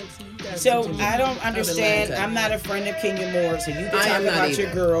of TMC. You guys So do too. I don't understand. Atlanta. I'm not a friend of Kenya Moore, so you can I talk am not about either.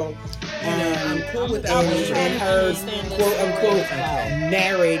 your girl. I'm cool with that. And her quote unquote Okay.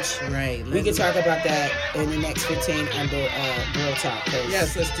 marriage. Right. We can talk about that in the next 15 under Girl Talk. 'cause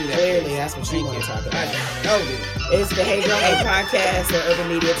Yes, let's do that. Clearly, please. that's what you Thank want to talk about. Oh, It's the Hey Girl Hey podcast or Urban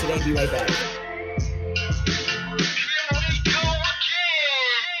Media Today. Be right back.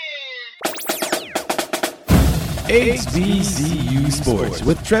 HBCU Sports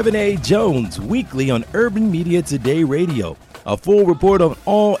with Trevin A. Jones weekly on Urban Media Today Radio. A full report on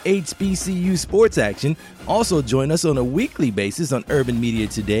all HBCU sports action. Also join us on a weekly basis on Urban Media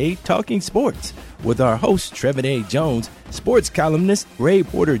Today Talking Sports with our host Trevin A. Jones, sports columnist Ray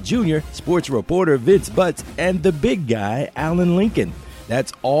Porter Jr., sports reporter Vince Butts, and the big guy Alan Lincoln.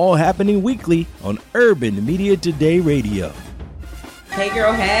 That's all happening weekly on Urban Media Today Radio. Hey,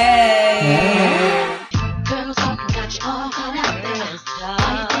 girl, hey. Girls talking about you all out there.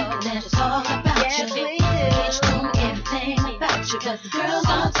 Why you thinking that it's all about you? Bitch, know everything about you, 'cause the girls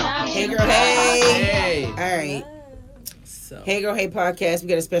all talking Hey Girl about Hey. Hey. All right. So. Hey Girl Hey podcast. We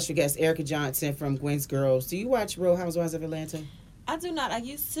got a special guest, Erica Johnson from Gwen's Girls. Do you watch Real Housewives of Atlanta? I do not. I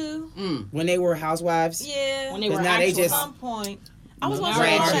used to. When they were housewives? Yeah. When they 'Cause were now they actual At just- some point. I was Now watching they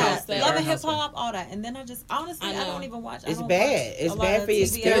all are that. housewives. Love and They are Hip Hop, all that. And then I honestly, I I know. don't even watch. I It's don't bad. watch It's a bad lot for of your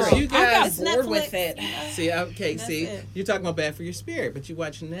TV. spirit. You I got guys It's bored Netflix. with it. See, okay, That's see, it. you're talking about bad for your spirit, but you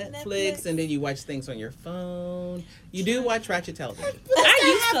watch Netflix, and then you watch things on your phone. You do watch Ratchet television.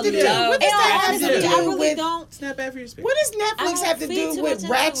 I used to do? love What does In all that have to honesty, do I really with- don't. It's not bad for your spirit. What does Netflix don't have to feed do too with much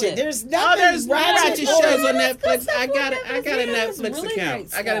into Ratchet? it. There's Oh, nothing there's Ratchet shows on Netflix. I got it. I got a There's Netflix really account.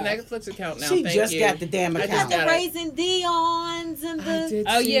 great I got a stuff. Netflix account now. She Thank just you. got the damn I just account. got The it. Raising Dion's and I the. did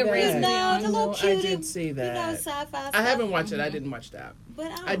Oh, see yeah, that. Raising No, Dion. the little I cutie. did see You know, that. sci-fi stuff. I haven't watched it. I didn't watch that.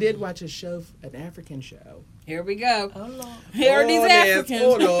 But I did watch a show, an African show. Here we go. Oh, Lord. Here are these yes. Africans.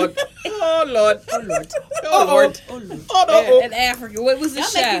 Oh Lord. Oh Lord. Oh Lord. Oh Lord. Oh Lord. Oh no. In Africa. What was the Y'all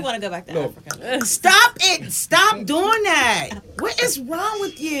show? make me want to go back to Africa. Stop it! Stop doing that. What is wrong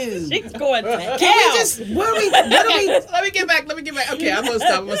with you? She's going to Can we just? What are we? Let me get back. Okay, I'm gonna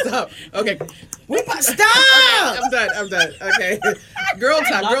stop. Okay. Stop! I'm done. Okay. Girl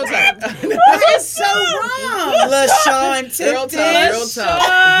time. What is so wrong, LaShawn Girl Tipton?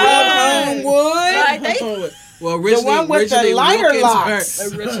 time. Homewood. Well, originally, The one with the originally lighter Wilkinsburg-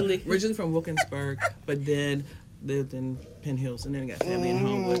 locks. Originally from Wilkinsburg, but then lived in Penn Hills, and then got family in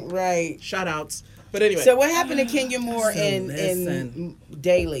Homewood. Right. Shout outs. But anyway. So what happened to Kenya Moore So and listen.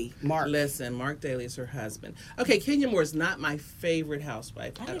 Daly? Mark. Listen, Mark Daly is her husband. Okay, Kenya Moore is not my favorite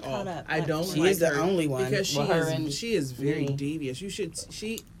housewife I at get all. caught up. I don't She like is the her only one. because she Well, her is and she is very Nene. devious.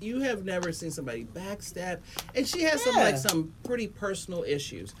 You have never seen somebody backstab, and she has some pretty personal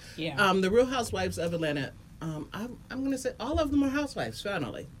issues. Yeah. The Real Housewives of Atlanta. I'm gonna say all of them are housewives.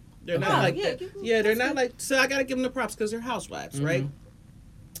 Finally, they're not like yeah, that. Yeah, they're not like. So I gotta give them the props because they're housewives, right?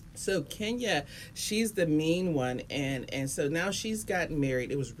 So Kenya, she's the mean one, and so now she's gotten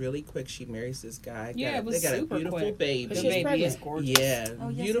married. It was really quick. She marries this guy. Yeah, it was they got super a beautiful quick. baby. The She's baby is pregnant. gorgeous. Yeah, Oh,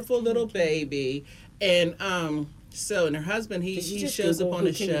 yes, beautiful it's little Kenya. baby, and so and her husband Did you he just shows up Google on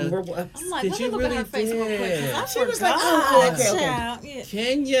who the Kenya show. Moore was? I'm like, Did let me you look at really her face real quick. 'Cause I She was like, forgot. oh, okay. Child. Yeah.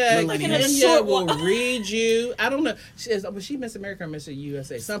 Kenya Millennial. will read you. I don't know. Was she Miss America or Miss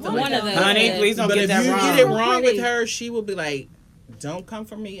USA? Something One like of that. those. Honey, please don't But get if that you wrong. get it wrong with Pretty. her, she will be like, "Don't come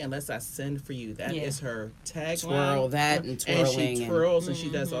for me unless I send for you." That is Yeah. her tagline. Twirl that and twirling. she twirls and she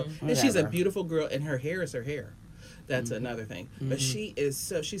does all. And she's a Whatever. beautiful girl, and her hair is her hair. That's another thing. But she's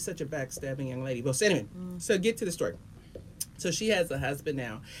such a backstabbing young lady. Well, so anyway, so get to the story. So she has a husband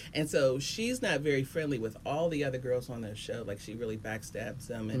now, and so she's not very friendly with all the other girls on the show. Like she really backstabs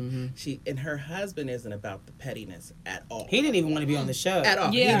them, and her husband isn't about the pettiness at all. He didn't even want to be on the show. At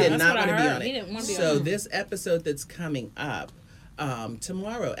all. Yeah, he did that's not what I want to be heard. on it. He didn't wanna be so on it. this episode that's coming up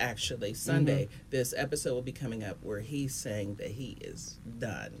tomorrow, actually Sunday, this episode will be coming up where he's saying that he is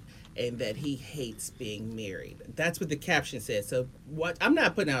done and that he hates being married. That's what the caption says. So what? I'm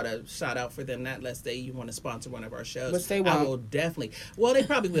not putting out a shout out for them, not unless you want to sponsor one of our shows. Which they I won't. will definitely. Well, they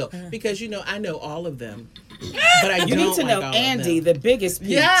probably will because I know all of them, but I You need to know Andy, the biggest peach.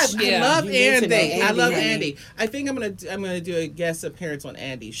 Yes, I Yeah. love You need to know Andy. I Andy, love honey. Andy. I think I'm gonna do a guest appearance on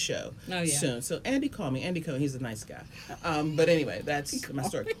Andy's show soon. So Andy called me. Andy Cohen, he's a nice guy. But anyway, that's my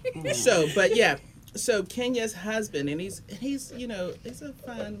story. So, but yeah. So Kenya's husband, and he's he's a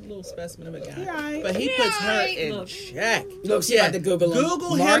fine little specimen of a guy, right. but he puts her in check. Look, she about to Google him.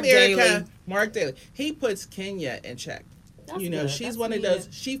 Google Mark him, Erica. Daly. Mark Daly. He puts Kenya in check. That's She's good. one of That's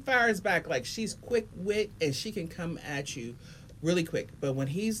those. She fires back like she's quick wit, and she can come at you really quick. But when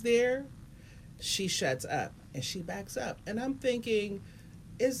he's there, she shuts up and she backs up. And I'm thinking,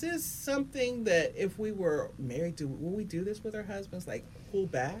 is this something that if we were married, will we do this with our husbands? Like pull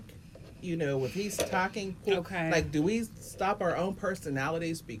back? If he's talking, Okay. like, do we stop our own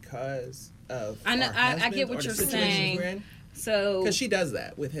personalities because of? I know- our I husbands get what or the you're situations saying. we're in? So Because she does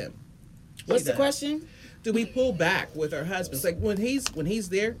that with him. What's She the does. question? Do we pull back with our husbands? Like when he's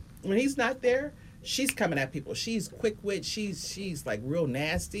there, when he's not there, she's coming at people. She's quick wit. She's like real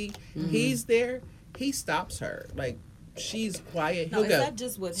nasty. He's there, he stops her. Like she's quiet. No, He'll is go. that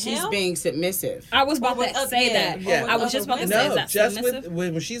just with She's him? being submissive. I was about Or to with- say yeah. that. Yeah. I was just about to say, is No, that just submissive?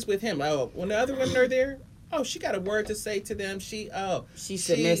 when she's with him. Oh, when the other women are there, oh, she got a word to say to them. She's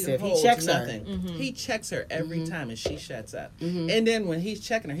submissive. He holds checks her. nothing. He checks her every time, and she shuts up. And then when he's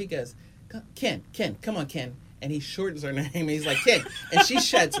checking her, he goes, "Ken, come on, Ken." And he shortens her name. And he's like, "Ken," and she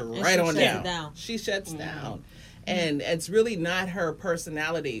shuts right on shuts down. it down. She shuts down. And it's really not her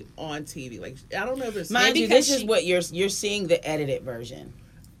personality on TV. Like I don't know if it's Mind you, because this is she- what you're seeing the edited version.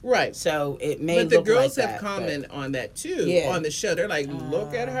 right. So it may But the look girls like have that, commented on that too Yeah. on the show. They're like,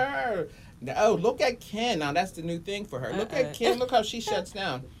 "Look at her! Oh, look at Ken! Now that's the new thing for her. Look at Ken! Look how she shuts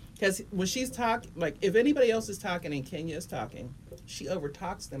down." Because when she's talking, like if anybody else is talking and Kenya is talking, she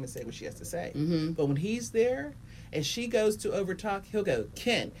overtalks them and say what she has to say. But when he's there and she goes to overtalk, he'll go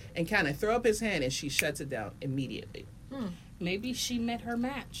Ken and kind of throw up his hand, and she shuts it down immediately. Maybe she met her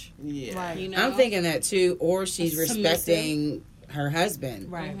match. Yeah. Right. You know, I'm thinking that too, or she's Submissive. respecting her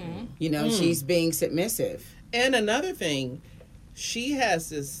husband. Right. She's being submissive. And another thing, she has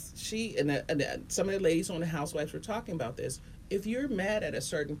this. She and some of the ladies on the Housewives were talking about this. If you're mad at a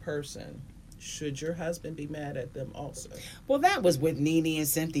certain person, should your husband be mad at them also? Well, that was with Nene and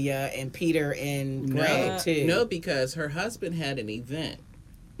Cynthia and Peter and Greg too. No, because her husband had an event.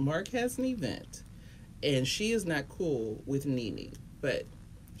 Mark has an event, and she is not cool with Nene, but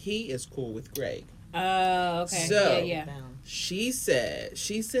he is cool with Greg. Okay. So- yeah. She said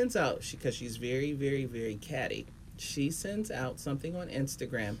she sends out, because she's very, very, very catty. She sends out something on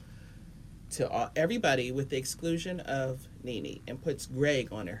Instagram to everybody with the exclusion of Nene and puts Greg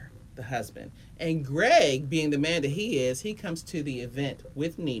on her, the husband. And Greg, being the man that he is, he comes to the event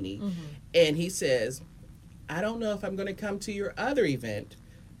with Nene and he says, I don't know if I'm going to come to your other event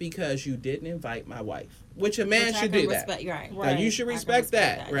because you didn't invite my wife. Which a man Which I should can do respect, that. right. Now, you should respect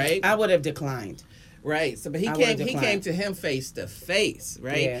that, right? I would have declined. Right. So, but he I would've came declined. to him face to face,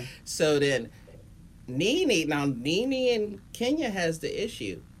 right? Yeah. So then Nene and Kenya has the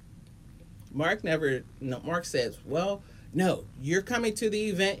issue. Mark says, well, no, you're coming to the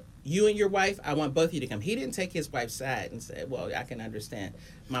event, you and your wife, I want both of you to come. He didn't take his wife's side and said, well, I can understand.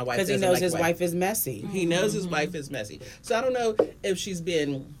 My wife Because he doesn't knows like his white. wife is messy. He knows his wife is messy. So I don't know if she's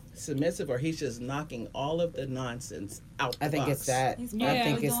been submissive or he's just knocking all of the nonsense out the I think box. it's that. He's I think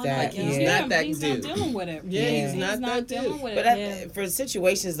probably it's doing that. like He's Yeah. not that he's dude. not dealing with it. Yeah, he's not that dealing dude. with But it. for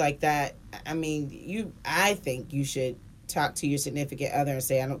situations like that, I mean, I think you should talk to your significant other and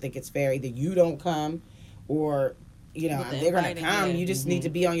say, I don't think it's fair. Either you don't come, or With the they're going to inviting, come. yeah. You just need to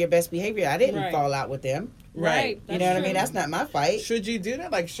be on your best behavior. I didn't Right. fall out with them. Right. You know what I mean? That's not my fight. Should you do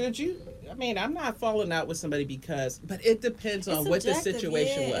that? Like, should you? I mean, I'm not falling out with somebody but it depends on It's what the subjective,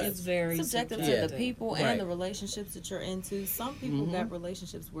 situation yeah. was. It's very subjective Yeah. to the people Right. and the relationships that you're into. Some people got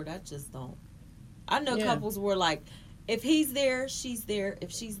relationships where that just don't. I know Yeah. couples where like, if he's there, she's there.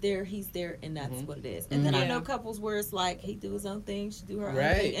 If she's there, he's there, and that's what it is. And then I Yeah. know couples where it's like he do his own thing, she do her own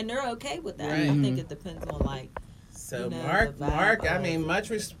Right. thing, and they're okay with that. Right. I think it depends on like. So You know, Mark, the vibe I of- mean, much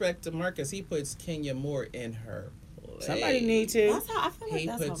respect to Mark because he puts Kenya more in her place. Somebody need to. That's how I feel like He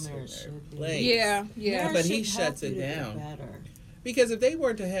that's puts how marriage her should be. place. Yeah. Marriage But he should shuts help it you to get down. better. Because if they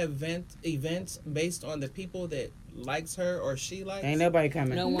were to have events based on the people that likes her or she likes, Ain't nobody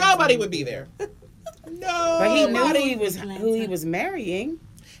coming. No one- nobody would be there. No, But he knew who he was marrying.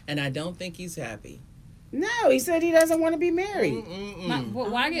 and I don't think he's happy. No, he said he doesn't want to be married.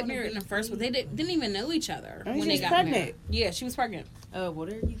 Why get married in the first place? They didn't even know each other Oh, when she they was got pregnant. married. Yeah, she was pregnant. Oh, what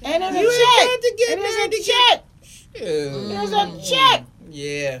are you? And guys- there's a You check. had to get And there's married a to check. Shoot. There's a check.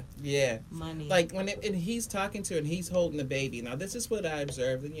 Yeah. money. Like and he's talking to her and he's holding the baby. Now this is what I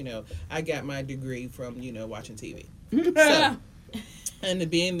observed. And, I got my degree from watching TV. So, and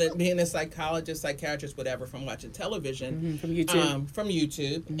being a psychologist, psychiatrist, whatever, from watching television, From YouTube. from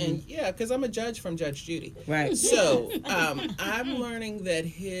YouTube, and because I'm a judge from Judge Judy. Right. So I'm learning that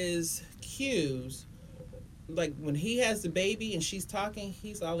his cues, like when he has the baby and she's talking,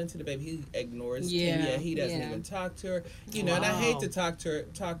 he's all into the baby. He ignores Yeah, Kenya. He doesn't yeah. even talk to her. And I hate Wow. to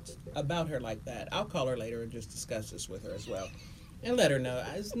talk about her like that. I'll call her later and just discuss this with her as well. And let her know.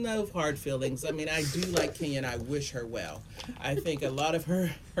 There's no hard feelings. I mean, I do like Kenya and I wish her well. I think a lot of her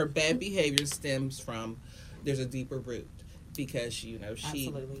bad behavior stems from there's a deeper root because she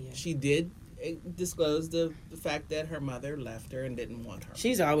Absolutely, yeah. she did disclose the fact that her mother left her and didn't want her.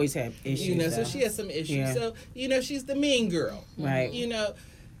 She's always had issues. So though. she has some issues. Yeah. So she's the mean girl. Right.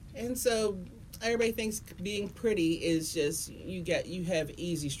 And so everybody thinks being pretty is just you have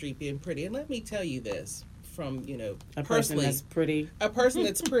easy street being pretty. And let me tell you this from a person personally, that's pretty. a person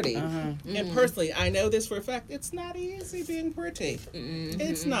that's pretty. Uh-huh. And personally, I know this for a fact. It's not easy being pretty.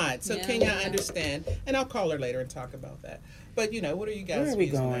 It's not. So Yeah, Kenya, yeah. I understand, and I'll call her later and talk about that. But what are you guys? Where are we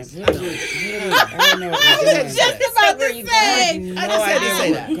views on going? this? I don't know what I we're was doing. just about to I say. have no I just had to idea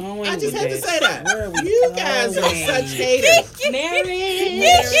say where that. we're going I just with had to this. say that. Where are we You guys are going? such haters.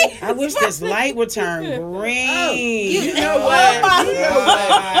 Mary. I wish this light would turn green. You know what? Oh, You know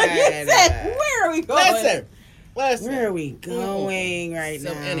what? God. Where are we going? Listen. Where are we going right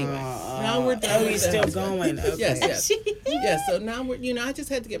So now? anyway, now we're done Oh, with he's the still husband. going. Okay. Yes. Yes, so now I just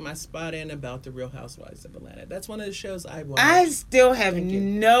had to get my spot in about the Real Housewives of Atlanta. That's one of the shows I watch. I still have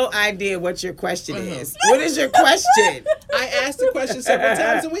no idea what your question is. What is your question? I asked the question several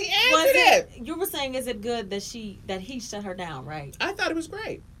times and we Was answered it. you were saying, is it good that he shut her down, right? I thought it was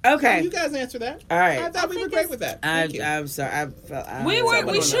great. Okay. You guys answer that. All right. I thought we were great with that. Thank you. I'm sorry.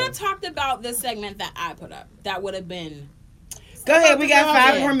 We should have talked about the segment that I put up. That would have been. Go ahead. We got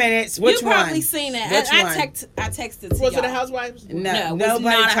 5 Yeah. more minutes. Which you probably one? seen it. Which I one? texted to Was y'all. it the Housewives? No, No, it was nobody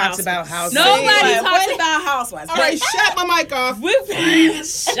not a talks housewife. about housewives. Nobody Wait, talks what? about housewives. All right, shut my mic off. Shut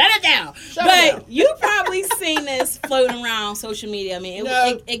it down. Shut but it down. you probably seen this floating around social media. I mean,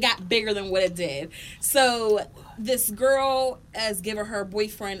 No. it got bigger than what it did. So this girl is giving her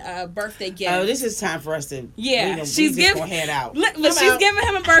boyfriend a birthday gift. Oh, this is time for us to. Yeah, she's gonna head out. But she's giving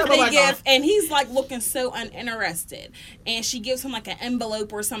him a birthday back gift, and he's like looking so uninterested. And she gives him like an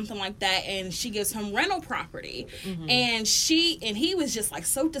envelope or something like that, and she gives him rental property. And he was just like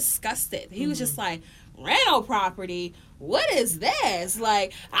so disgusted. He was just like, rental property? What is this?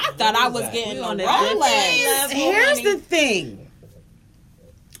 Like, I thought I was getting a Rolex. Here's the thing.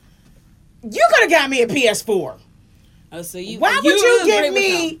 You could have got me a PS4. Oh, so Why would you agree give with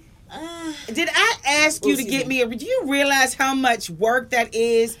me? him. Did I ask you to get me a? Do you realize how much work that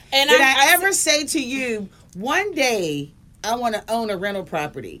is? And did I I ever say to you one day I want to own a rental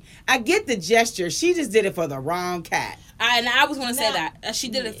property? I get the gesture. She just did it for the wrong cat. And I was going to say that she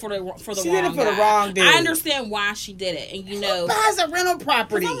did it for the wrong. She did it for the guy. wrong dude. I understand why she did it, and Who buys a rental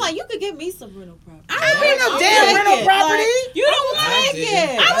property? I'm like, you could give me some rental property. I ain't paying no damn rental property. You don't take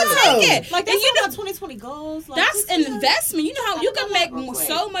it. I would take it. Like, and that's you know, 2020 goals. Like, that's an investment. You know how you can make quick.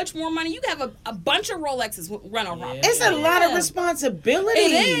 so much more money. You can have a bunch of Rolexes with rental property. It's a lot of responsibility.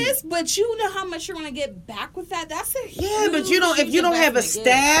 It is, but you know how much you're going to get back with that. That's a But you don't. If you don't have a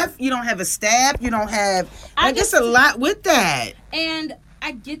staff, you don't have a staff. You don't have. Like, it's a lot with that. And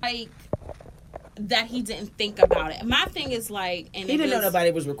I get like that he didn't think about it. My thing is like, and He didn't know nobody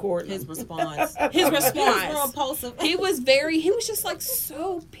was recording. His response. His response. He was real impulsive. He was just like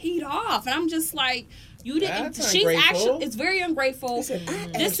so peed off, and I'm just like, you didn't. That's She's ungrateful. actually, it's very ungrateful. He said,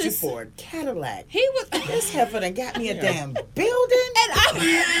 I asked you for a Cadillac. He was. This heifer done got me a damn building. And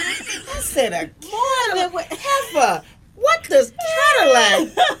I said a Cadillac. Heifer, what does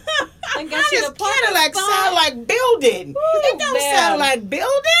Cadillac? And How does Cadillac sound like building? It don't sound like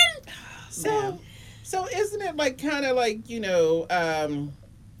building. So isn't it like kind of like,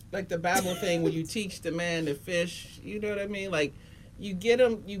 like the Bible thing when you teach the man to fish, you know what I mean? Like you give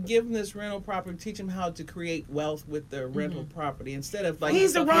him this rental property, teach him how to create wealth with the rental property instead of like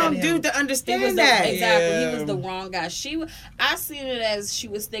He's the wrong dude to understand that. Exactly, he was the wrong guy. I seen it as she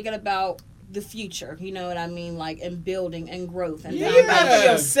was thinking about the future, you know what I mean, like in building and growth and you buy for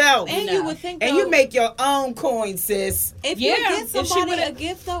yourself, And you would think, and you make your own coin, sis. If you get somebody a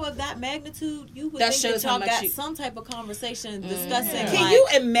gift though of that magnitude, you would think that y'all got some type of conversation discussing. Can like, you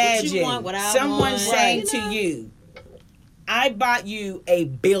imagine what you want, what I someone want, saying to you, "I bought you a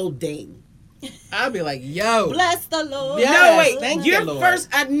building"? I'd be like, yo. Bless the Lord. Yes, No, wait. thank You're you, Lord. first.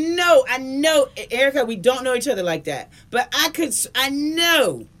 I know, Erica, we don't know each other like that. But I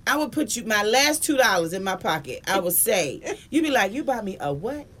know. I would put you my last $2 in my pocket. I would say, you'd be like, you bought me a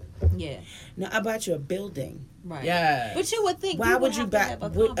what? Yeah. No, I bought you a building. Right. Yeah. But you would think. Why would you buy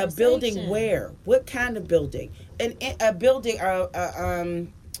a building where? What kind of building? A building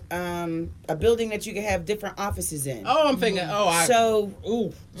a building that you can have different offices in. Oh, I'm thinking.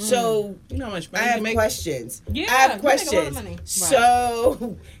 So you know how much I money have you make? questions. Yeah, I have you make a lot of questions. money.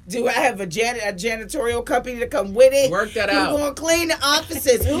 So, do I have a janitorial company to come with it? Work that Who's out. going to clean the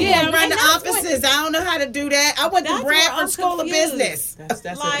offices? Who's Yeah, going to run and the that's offices? I don't know how to do that. I went to That's where Bradford I'm School confused. of Business. That's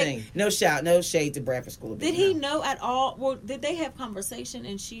Like, the thing. No shade to Bradford School of Did Business. he know at all? Well, did they have conversation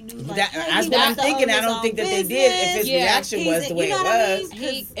and she knew? Like, That's hey, he what I'm wants to thinking. own I his don't own think that they did. If business. his Yeah, reaction was the way you know it what I was.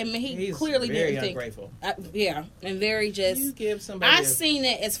 mean? He He's clearly very didn't think. ungrateful. And very just. You give somebody. I seen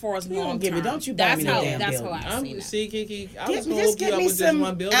it as far as You don't long give term. it. Don't you buy me no damn That's building. how I seen it. See, Kiki, I Just was going to hook you give up me with just some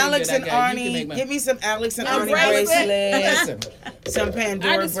one building. Alex that and I got. You can Arnie. make money. Give me some Alex and No Arnie bracelet. bracelets. Some I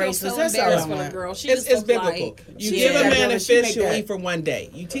Pandora just feel bracelets. so That's all I embarrassed for the want. girl. She It's just looked biblical. like You She give made a that man a building. She fish, made he'll that. eat for one day.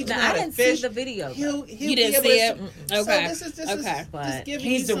 You teach him Now, how I to didn't fish. see the video. He'll You be didn't able see to- it? So Okay. this is Okay. just giving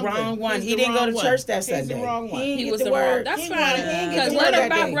He's you the something. wrong one. He's He the didn't go to wrong church one. that He's Sunday. the wrong one. He He get was the the word. wrong. That's He fine. didn't get Because the let word her that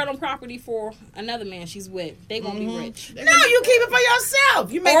buy day. rental property for another man she's with. They gonna be rich. No, you keep it for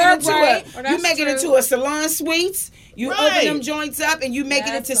yourself. You make Or it into right, or you that's make it true. into a salon suites. You Right. open them joints up and you make it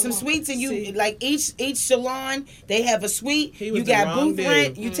That's into some salon. suites and you See. like each salon they have a suite. He was You the got wrong booth dude.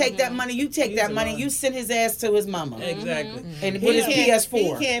 rent. You take that money. You take He's that the money. wrong- You send his ass to his mama Exactly. and He with his can't-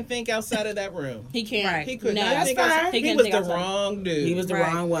 PS4. He can't think outside of that room. He can't. He could No. not That's think fine. outside. He He couldn't was think the outside. wrong dude. He was the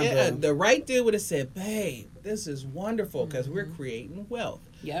Right. wrong one, Yeah, bro. the right dude would have said, "Babe, this is wonderful because we're creating wealth."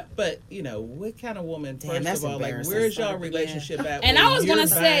 Yep. But what kind of woman? Damn, First that's of all, like, embarrassing. where's y'all relationship at? And where I was you're gonna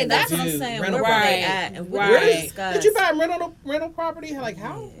say, buying that's the That's what I'm dude saying. rental Where Right. property? they at and what Right. they discuss. Did you buy rental property? Like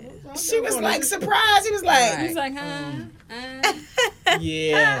how? She was like surprised. He was like, He's like,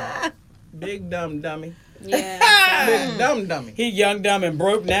 Yeah, big dumb dummy. yeah. Big dumb dummy. he young, dumb, and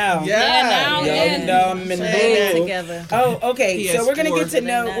broke now. now, yeah. Young, dumb, and Stay broke. together. Oh, okay. So we're gonna PS4. get to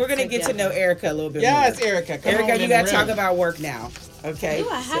know. They're We're gonna not get to know together. Erica a little bit Yes, more. Erica. Come Erica, on you in gotta the talk room. about work now. Okay. Do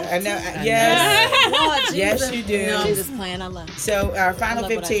I have I know. to? Yes. Lord Yes, Jesus. you do. No, I'm just playing. I love it. So our final I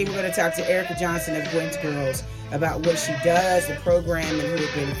love what I 15, we're going to talk to Erica Johnson of Gwen's Girls. about what she does, the program, and who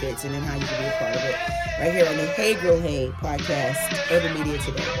it benefits, and then how you can be a part of it. Right here on the Hey Girl Hey podcast, Urban Media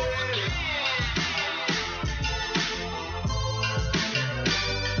Today.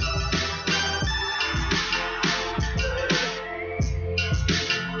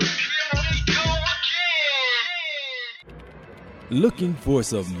 Looking for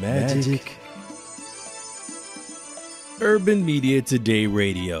some magic? Urban Media Today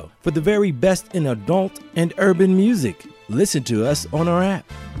Radio. For the very best in adult and urban music. Listen to us on our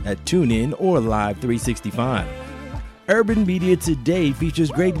app at TuneIn or Live 365. Urban Media Today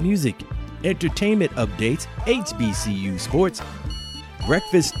features great music, entertainment updates, HBCU sports,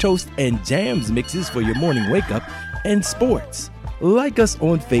 breakfast, toast, and jams mixes for your morning wake-up, and sports. Like us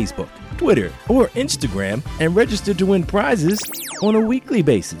on Facebook, Twitter, or Instagram and register to win prizes on a weekly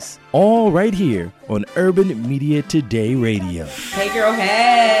basis. All right here on Urban Media Today Radio. Hey, girl,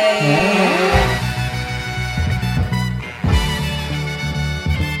 hey.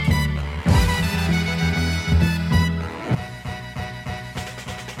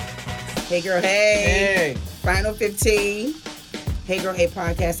 Hey Girl Hey. Final 15. Hey Girl Hey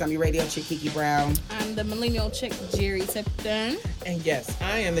podcast. I'm your radio chick, Kiki Brown. I'm the millennial chick, Jerry Tipton. And yes,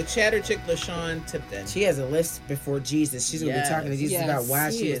 I am the chatter chick, LaShawn Tipton. She has a list before Jesus. She's going to be talking to Jesus about why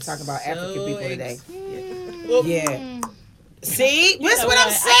she is talking about African people today. Yeah. See? That's what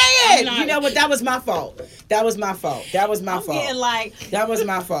I'm saying. You know what? That was my fault. That was my fault. That was my fault. Getting like, that was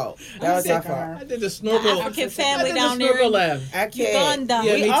my fault. That was my fault. I did the snorkel. African family down there. I can't. Uganda.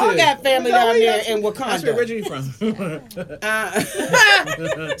 We all got family down there in Wakanda. That's where originally from.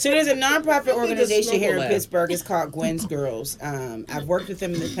 So there's a nonprofit organization here in Pittsburgh. It's called Gwen's Girls. I've worked with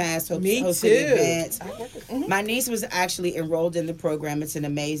them in the past, hosted events. My niece was actually enrolled in the program. It's an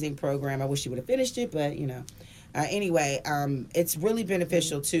amazing program. I wish she would have finished it, but you know. Anyway, it's really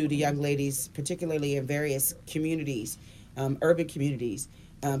beneficial to the young ladies, particularly in various communities, urban communities,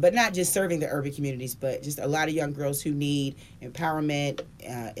 but not just serving the urban communities, but just a lot of young girls who need empowerment,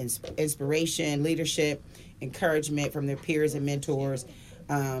 inspiration, leadership, encouragement from their peers and mentors,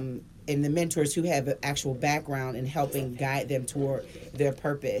 and the mentors who have an actual background in helping guide them toward their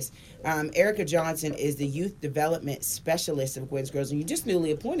purpose. Erica Johnson is the Youth Development Specialist of Gwen's Girls, and you just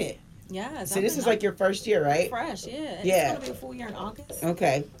newly appointed. Yeah. So this is like your first year, right? Fresh, yeah. Yeah. It's going to be a full year in August.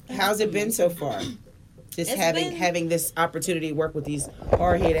 Okay. How's it been so far? Just having this opportunity to work with these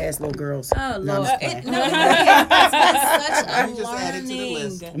hard-headed ass little girls. Oh, No, Lord. I'm just playing. It's been such a added to the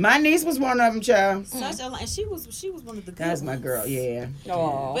list. learning. My niece was one of them, child. And she was one of the good That's my ones. girl, yeah.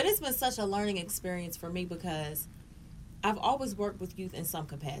 But it's been such a learning experience for me because I've always worked with youth in some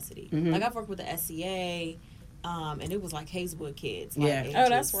capacity. Like I've worked with the SCA, and it was like Hazelwood kids. Like Yeah. Oh,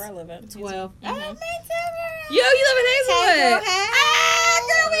 that's where I live at. 12. Yo, you live in Hazelwood.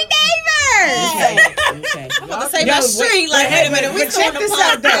 Girl, we neighbors. Okay. I'm about to say my street. Like, wait a minute, we check this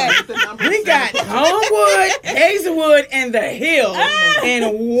out, though. We got Homewood, Hazelwood, and the Hill in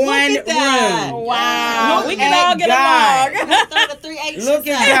one at that. room. Wow. Look We can at all get God. along. Throw the 3 H's. Look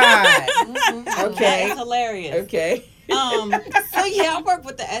at God. Okay. It's hilarious. Okay. So yeah, I work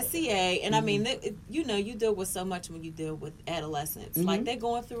with the SCA, and I mean, you deal with so much when you deal with adolescents. Like they're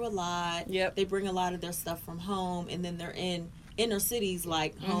going through a lot. Yep. They bring a lot of their stuff from home, and then they're in inner cities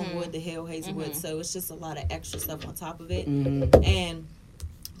like Homewood, the Hill, Hazelwood. So it's just a lot of extra stuff on top of it. And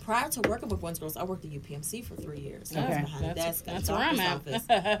prior to working with Gwen's Girls, I worked at UPMC for 3 years. I was behind the desk at the where I'm doctor's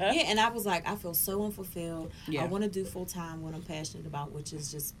at. office. Yeah, and I was like, I feel so unfulfilled. Yeah. I want to do full time what I'm passionate about, which is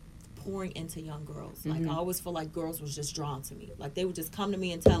just pouring into young girls. Like I always feel like girls was just drawn to me. Like they would just come to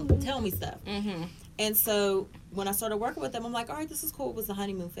me and tell me stuff. And so when I started working with them, I'm like, all right, this is cool. It was the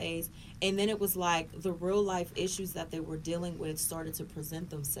honeymoon phase. And then it was like the real life issues that they were dealing with started to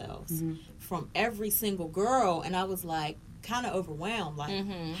present themselves from every single girl. And I was like, kind of overwhelmed. Like,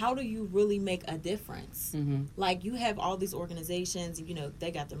 how do you really make a difference? Like, you have all these organizations,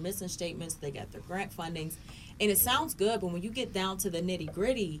 they got their mission statements, they got their grant fundings, and it sounds good, but when you get down to the nitty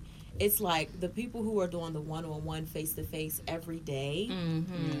gritty, it's like the people who are doing the one-on-one, face-to-face every day,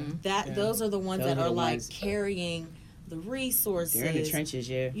 those are the ones that are like carrying the resources. They're in the trenches,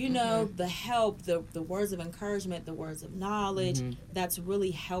 yeah. The help, the words of encouragement, the words of knowledge, that's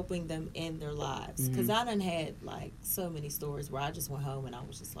really helping them in their lives. Because I done had like so many stories where I just went home and I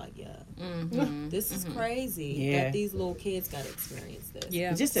was just like, this is crazy that these little kids got to experience this.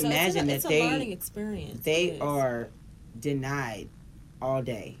 Yeah. Just imagine it's a learning experience. They are denied all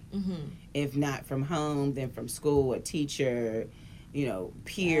day. If not from home, then from school, a teacher,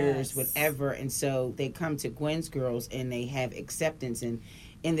 peers, whatever. And so they come to Gwen's Girls and they have acceptance and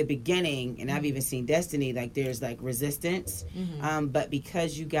in the beginning, and I've even seen Destiny, like there's like resistance, but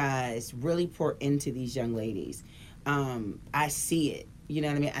because you guys really pour into these young ladies, I see it. You know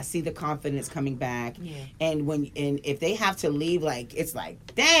what I mean? I see the confidence coming back, and if they have to leave, like it's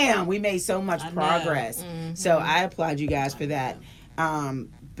like, damn, we made so much progress. So I applaud you guys for that.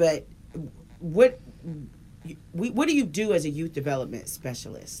 But what do you do as a youth development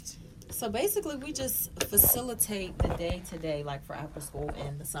specialist? So basically, we just facilitate the day-to-day, like for after school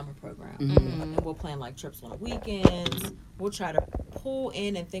and the summer program. And we'll plan like trips on the weekends. We'll try to pull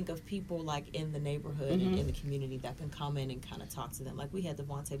in and think of people like in the neighborhood and in the community that can come in and kind of talk to them. Like we had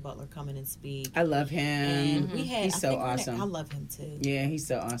Devontae Butler come in and speak. I love him. And we had, he's so awesome. I love him too. Yeah, he's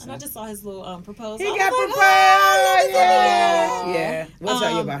so awesome. And I just saw his little proposal. He I was got like, proposed. oh, Yeah. We'll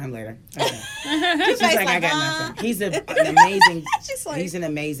tell you about him later. Okay. She's like, like, I got nothing. He's an amazing. He's an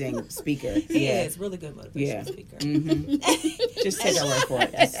amazing speaker. He is really good motivational speaker. Just take our word for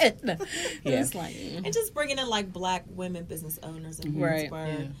it. It's like, and just bringing in like black women business owners in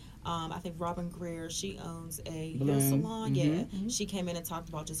Williamsburg. I think Robin Greer, she owns a hair salon. She came in and talked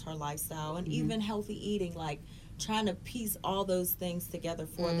about just her lifestyle and even healthy eating, like trying to piece all those things together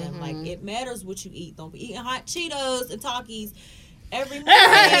for them. Like it matters what you eat. Don't be eating hot Cheetos and Takis every morning.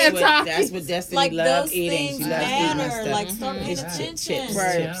 That's what Destiny like loves those eating. things She loves eating that matter. stuff. Like start paying attention.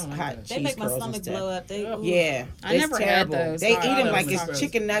 Chips, hot They cheese make my curls and stomach stuff. blow up. They Yeah, I never had terrible. those. They eat them those like are it's gross.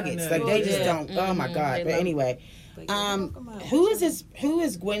 chicken nuggets. I Like know. they just don't. Oh my god! But anyway, who is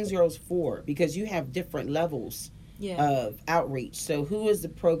Gwen's Girls for? Because you have different levels of outreach. So who is the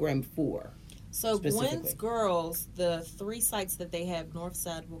program for? So Gwen's Girls, the 3 sites that they have,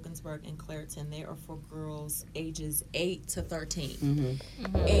 Northside, Wilkinsburg, and Clairton, they are for girls ages 8 to 13.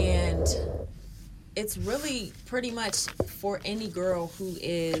 And it's really pretty much for any girl who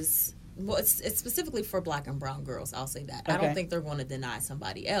is, well, it's specifically for black and brown girls, I'll say that. I don't think they're going to deny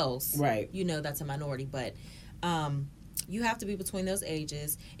somebody else. Right. You know, that's a minority, but you have to be between those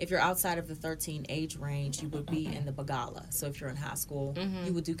ages. If you're outside of the 13 age range, you would be in the Bagala. So if you're in high school,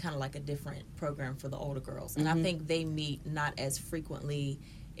 you would do kind of like a different program for the older girls. And I think they meet not as frequently.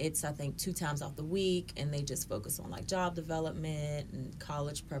 It's, I think, 2 times out the week, and they just focus on like job development and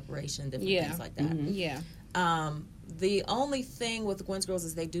college preparation, different things like that. The only thing with Gwen's Girls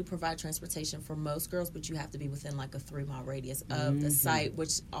is they do provide transportation for most girls, but you have to be within like a 3-mile radius of the site,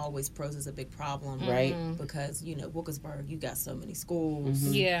 which always poses a big problem, right? Because you know Wilkinsburg, you got so many schools.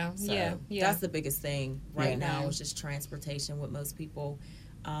 So that's the biggest thing right now is just transportation with most people.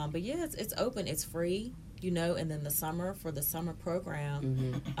 But yeah, it's open, it's free. You know, and then the summer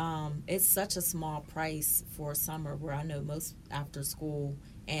program, it's such a small price for summer, where I know most after school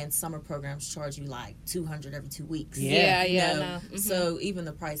and summer programs charge you like $200 every 2 weeks. So even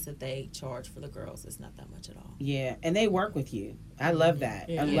the price that they charge for the girls is not that much at all. Yeah, and they work with you. I love that.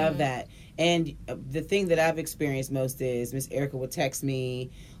 I love that. And the thing that I've experienced most is Miss Erica would text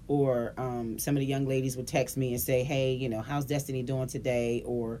me, or some of the young ladies would text me and say, hey, you know, how's Destiny doing today?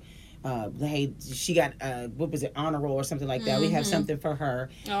 Or hey, she got what was it, honor roll or something like that. We have something for her.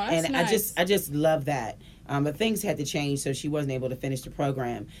 That's and nice. I just love that. But things had to change, so she wasn't able to finish the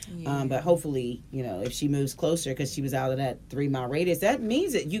program. But hopefully, you know, if she moves closer, because she was out of that 3-mile radius, that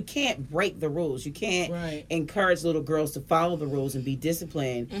means that you can't break the rules. You can't encourage little girls to follow the rules and be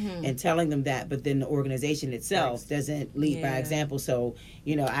disciplined and telling them that, but then the organization itself doesn't lead by example. So,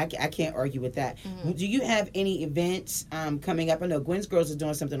 you know, I can't argue with that. Do you have any events coming up? I know Gwen's Girls is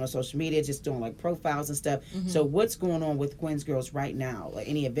doing something on social media, just doing like profiles and stuff. So what's going on with Gwen's Girls right now? Like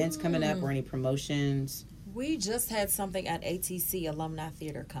any events coming up or any promotions? We just had something at ATC, Alumni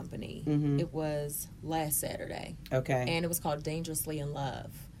Theater Company. It was last Saturday. Okay. And it was called Dangerously in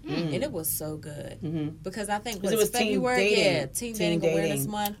Love. And it was so good. Because I think it was February, Teen Dating Awareness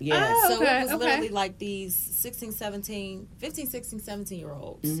Month. Yeah. So it was literally like these 15, 16,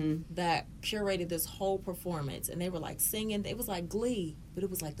 17-year-olds that curated this whole performance. And they were like singing. It was like Glee, but it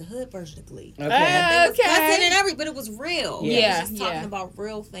was like the hood version of Glee. Okay. They was cussing and but it was real. Yeah. It was just talking about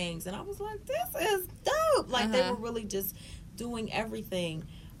real things. And I was like, this is dope. Like they were really just doing everything.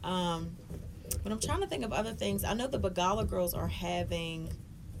 But I'm trying to think of other things. I know the Bagala girls are having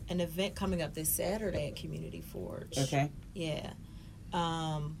an event coming up this Saturday at Community Forge. Okay. Yeah.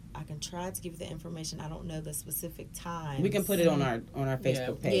 I can try to give you the information. I don't know the specific time. We can put it on our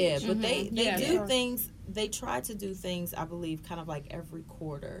Facebook page. Yeah, but they do things. They try to do things, I believe, kind of like every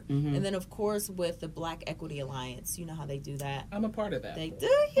quarter. And then, of course, with the Black Equity Alliance, you know how they do that. I'm a part of that. They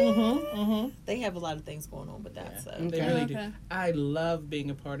do, They have a lot of things going on with that. So They really do. I love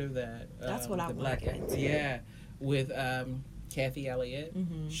being a part of that. That's what I the want Black to get into. Yeah, with Kathy Elliott.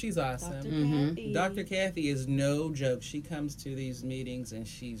 Mm-hmm. She's awesome. Dr. Mhm. Kathy. Dr. Kathy is no joke. She comes to these meetings and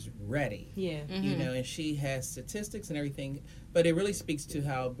she's ready. Yeah. You know, and she has statistics and everything, but it really speaks to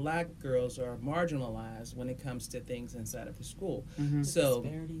how black girls are marginalized when it comes to things inside of the school. So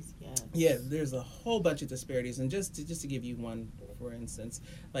Disparities, yes. yeah, there's a whole bunch of disparities, and just to give you one, for instance,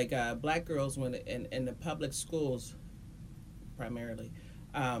 like black girls when in the public schools, primarily,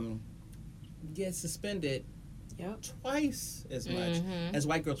 get suspended Yep. twice as much as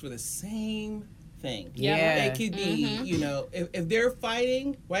white girls for the same thing. Yeah. They could be, you know, if they're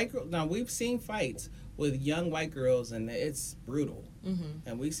fighting, white girls. Now we've seen fights with young white girls, and it's brutal.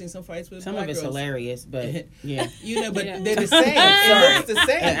 And we've seen some fights with Some black of it's girls. hilarious, but yeah. You know, but Yeah. they're the same. It looks the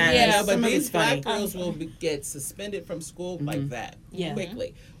same. Yeah. You know, but Some of these it's funny. black girls will get suspended from school like that Yeah.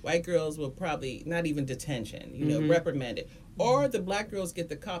 quickly. White girls will probably not even detention, you know, reprimanded. Or the black girls get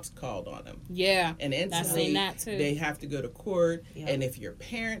the cops called on them. Yeah. And I've instantly seen that too. they have to go to court. Yeah. And if your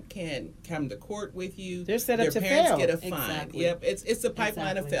parent can't come to court with you, They're set up their to parents fail. get a fine. Exactly. Yep, it's a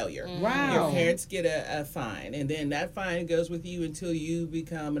pipeline of Exactly. failure. Wow. Your parents get a fine, and then that fine goes with you until you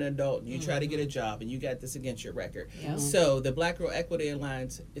become an adult and you try to get a job, and you got this against your record. Yep. So the Black Girl Equity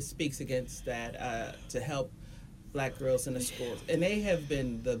Alliance speaks against that to help black girls in the schools, and they have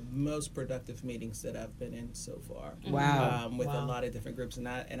been the most productive meetings that I've been in so far. Wow. With a Wow. lot of different groups, and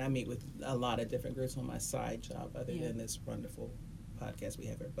I meet with a lot of different groups on my side job, other Yeah. than this wonderful podcast we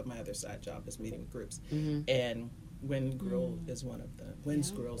have here. But my other side job is meeting with groups, Mhm. and Win Girl is one of the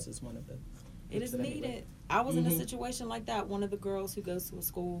Win's Girls is one of the. It groups is that I meet with. needed. I was in a situation like that. One of the girls who goes to a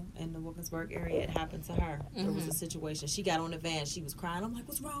school in the Wilkinsburg area, it happened to her. There was a situation. She got on the van. She was crying. I'm like,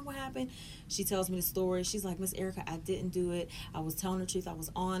 what's wrong? What happened? She tells me the story. She's like, Miss Erica, I didn't do it. I was telling the truth. I was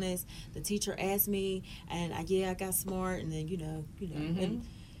honest. The teacher asked me, and I got smart. And then, you know. And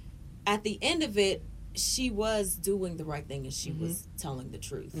at the end of it, she was doing the right thing, and she was telling the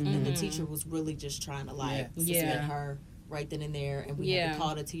truth. And the teacher was really just trying to, like, suspend Yeah. her right then and there, and we had to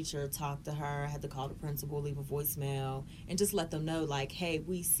call the teacher, talk to her, had to call the principal, leave a voicemail, and just let them know, like, hey,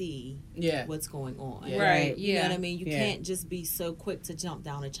 we see Yeah. what's going on. Yeah. Right. You know Yeah. what I mean? You Yeah. can't just be so quick to jump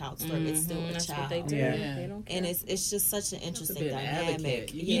down a child's throat. It's still a That's child. what they do. Yeah. They don't care. And it's just such an To interesting be an dynamic.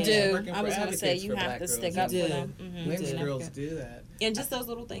 advocate. You Yeah. do. Working I for was going to say advocates you for have black to girls. stick You up do. for them. Win's do. Girls do that. And just those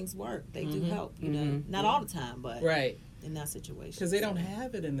little things work. They do help, you know. Not all the time, but Right. in that situation. Because they don't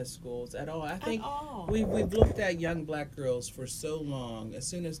have it in the schools at all. I think all. we've looked at young black girls for so long. As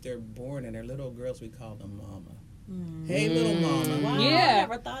soon as they're born and they're little girls, we call them mama. Hey, little mama. Wow, Yeah. I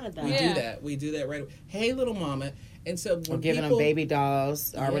never thought of that. We Yeah. do that. We do that right away. Hey, little mama. And so We're when giving people, them baby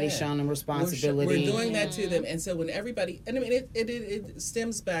dolls, already Yeah. showing them we're responsibility. doing that to them. And so when everybody, and I mean, it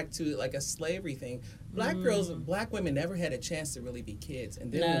stems back to like a slavery thing. Black girls, black women never had a chance to really be kids. And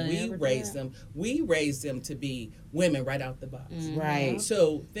then No, when they we never did. raised them to be women right out the box. Right.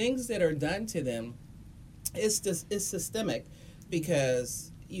 So things that are done to them, it's systemic,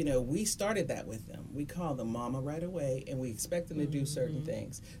 because you know we started that with them. We call them mama right away, and we expect them to do certain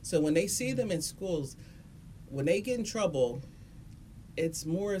things. So when they see them in schools, when they get in trouble, it's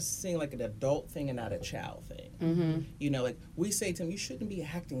more seen like an adult thing and not a child thing. You know, like we say to them, you shouldn't be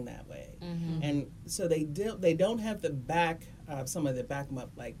acting that way, and so they don't have the back someone to back them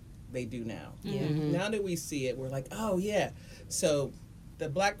up like they do now. Now that we see it, we're like, oh yeah. So the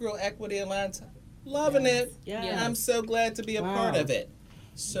Black Girl Equity Alliance, loving it. Yes. I'm so glad to be a part Wow. of it.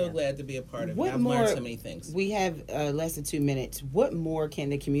 So glad to be a part of What it. I've more- learned so many things. We have less than 2 minutes. What more can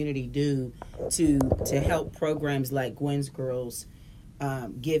the community do to help programs like Gwen's Girls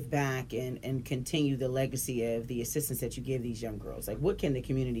give back and continue the legacy of the assistance that you give these young girls? Like, what can the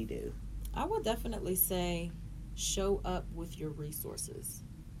community do? I would definitely say show up with your resources.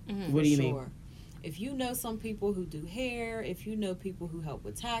 What do you mean? Sure. If you know some people who do hair, if you know people who help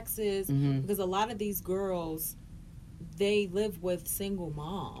with taxes, because a lot of these girls, they live with single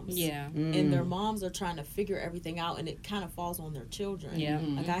moms. Yeah. And their moms are trying to figure everything out, and it kind of falls on their children. Yeah.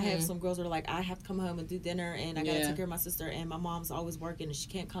 Like I have some girls that are like, I have to come home and do dinner, and I got to Yeah. take care of my sister, and my mom's always working, and she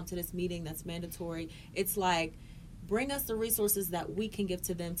can't come to this meeting that's mandatory. It's like, bring us the resources that we can give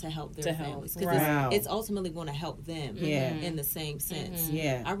to them to help their To help. families. Because Wow. it's ultimately going to help them Yeah. in the same sense.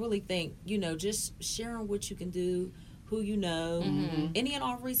 Yeah. I really think, just sharing what you can do, who you know, any and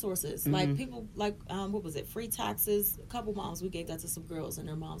all resources. Like people, like, what was it, free taxes. A couple moms, we gave that to some girls, and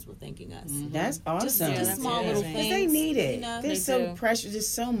their moms were thanking us. That's awesome. Just that's small little amazing. things. Because they need it. You know? There's They so do. pressure. There's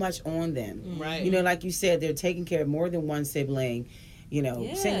so much on them. Right. You know, like you said, they're taking care of more than one sibling,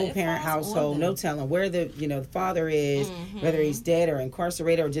 Yeah, single it parent falls on household, them. no telling where the father is, whether he's dead or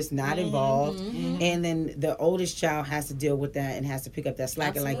incarcerated or just not involved. And then the oldest child has to deal with that and has to pick up that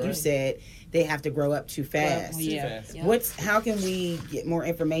slack. And like you said, they have to grow up too fast. Yeah. Yep. How can we get more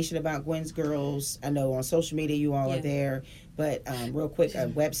information about Gwen's Girls? I know on social media you all are there, but real quick, a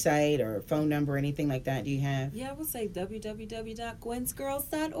website or phone number, anything like that, do you have? Yeah, I would say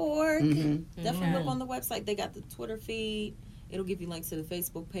www.gwensgirls.org. Definitely look on the website. They got the Twitter feed. It'll give you links to the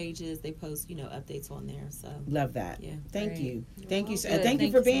Facebook pages. They post, updates on there. So Love that. Yeah. Thank Great. you. Thank you. welcome. And thank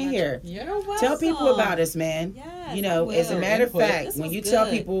you Thank for you so being much. here. You're Tell people welcome. about us, man. Yes, As a I matter of will. fact, This when was you tell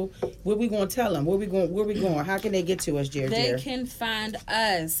good. people, what we going to tell them? Where we going? How can they get to us, Jerry? They can find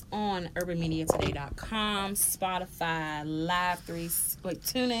us on urbanmediatoday.com, Spotify,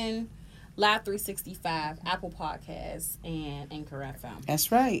 TuneIn, Live 365, Apple Podcasts, and Anchor FM.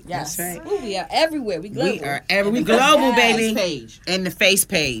 That's right. Yes. That's right. Ooh, we are everywhere. We global. We global, Yes. baby. Page. And the face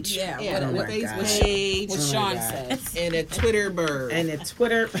page. Yeah. Yeah, Oh the my Facebook gosh. page. What Oh my Sean God. says. And a Twitter bird. And the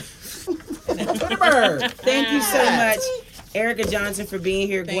Twitter. Twitter bird. Thank you so much, Erica Johnson, for being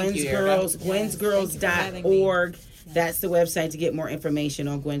here. Thank Gwen's you, Erica. Girls, gwensgirls.org. That's the website to get more information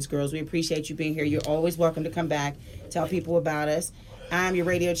on Gwen's Girls. We appreciate you being here. You're always welcome to come back. Tell people about us. I'm your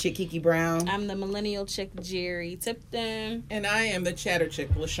radio chick, Kiki Brown. I'm the millennial chick, Jerry Tipton. And I am the chatter chick,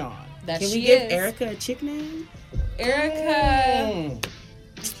 LaShawn. That Can she we give is. Erica a chick name? Erica.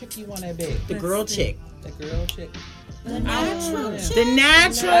 What chick you want to be? The girl chick. The girl chick. The natural chick. The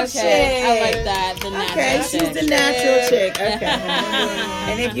natural chick. Okay, I like that. The natural Okay, chick. she's the natural chick. Okay.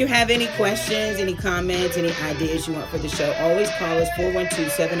 And if you have any questions, any comments, any ideas you want for the show, always call us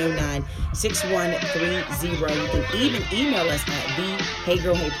 412-709-6130. You can even email us at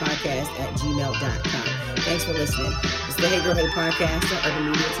theheyGirlHeyPodcast@gmail.com. Thanks for listening. It's the Hey Girl Hey Podcast on Urban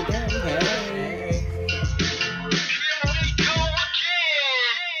Media Today. Hey.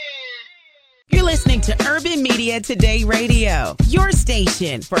 You're listening to Urban Media Today Radio, your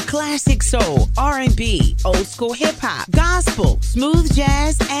station for classic soul, R&B, old school hip hop, gospel, smooth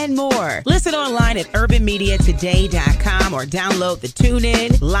jazz, and more. Listen online at urbanmediatoday.com or download the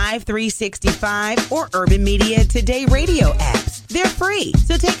TuneIn, Live 365, or Urban Media Today Radio apps. They're free,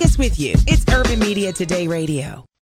 so take us with you. It's Urban Media Today Radio.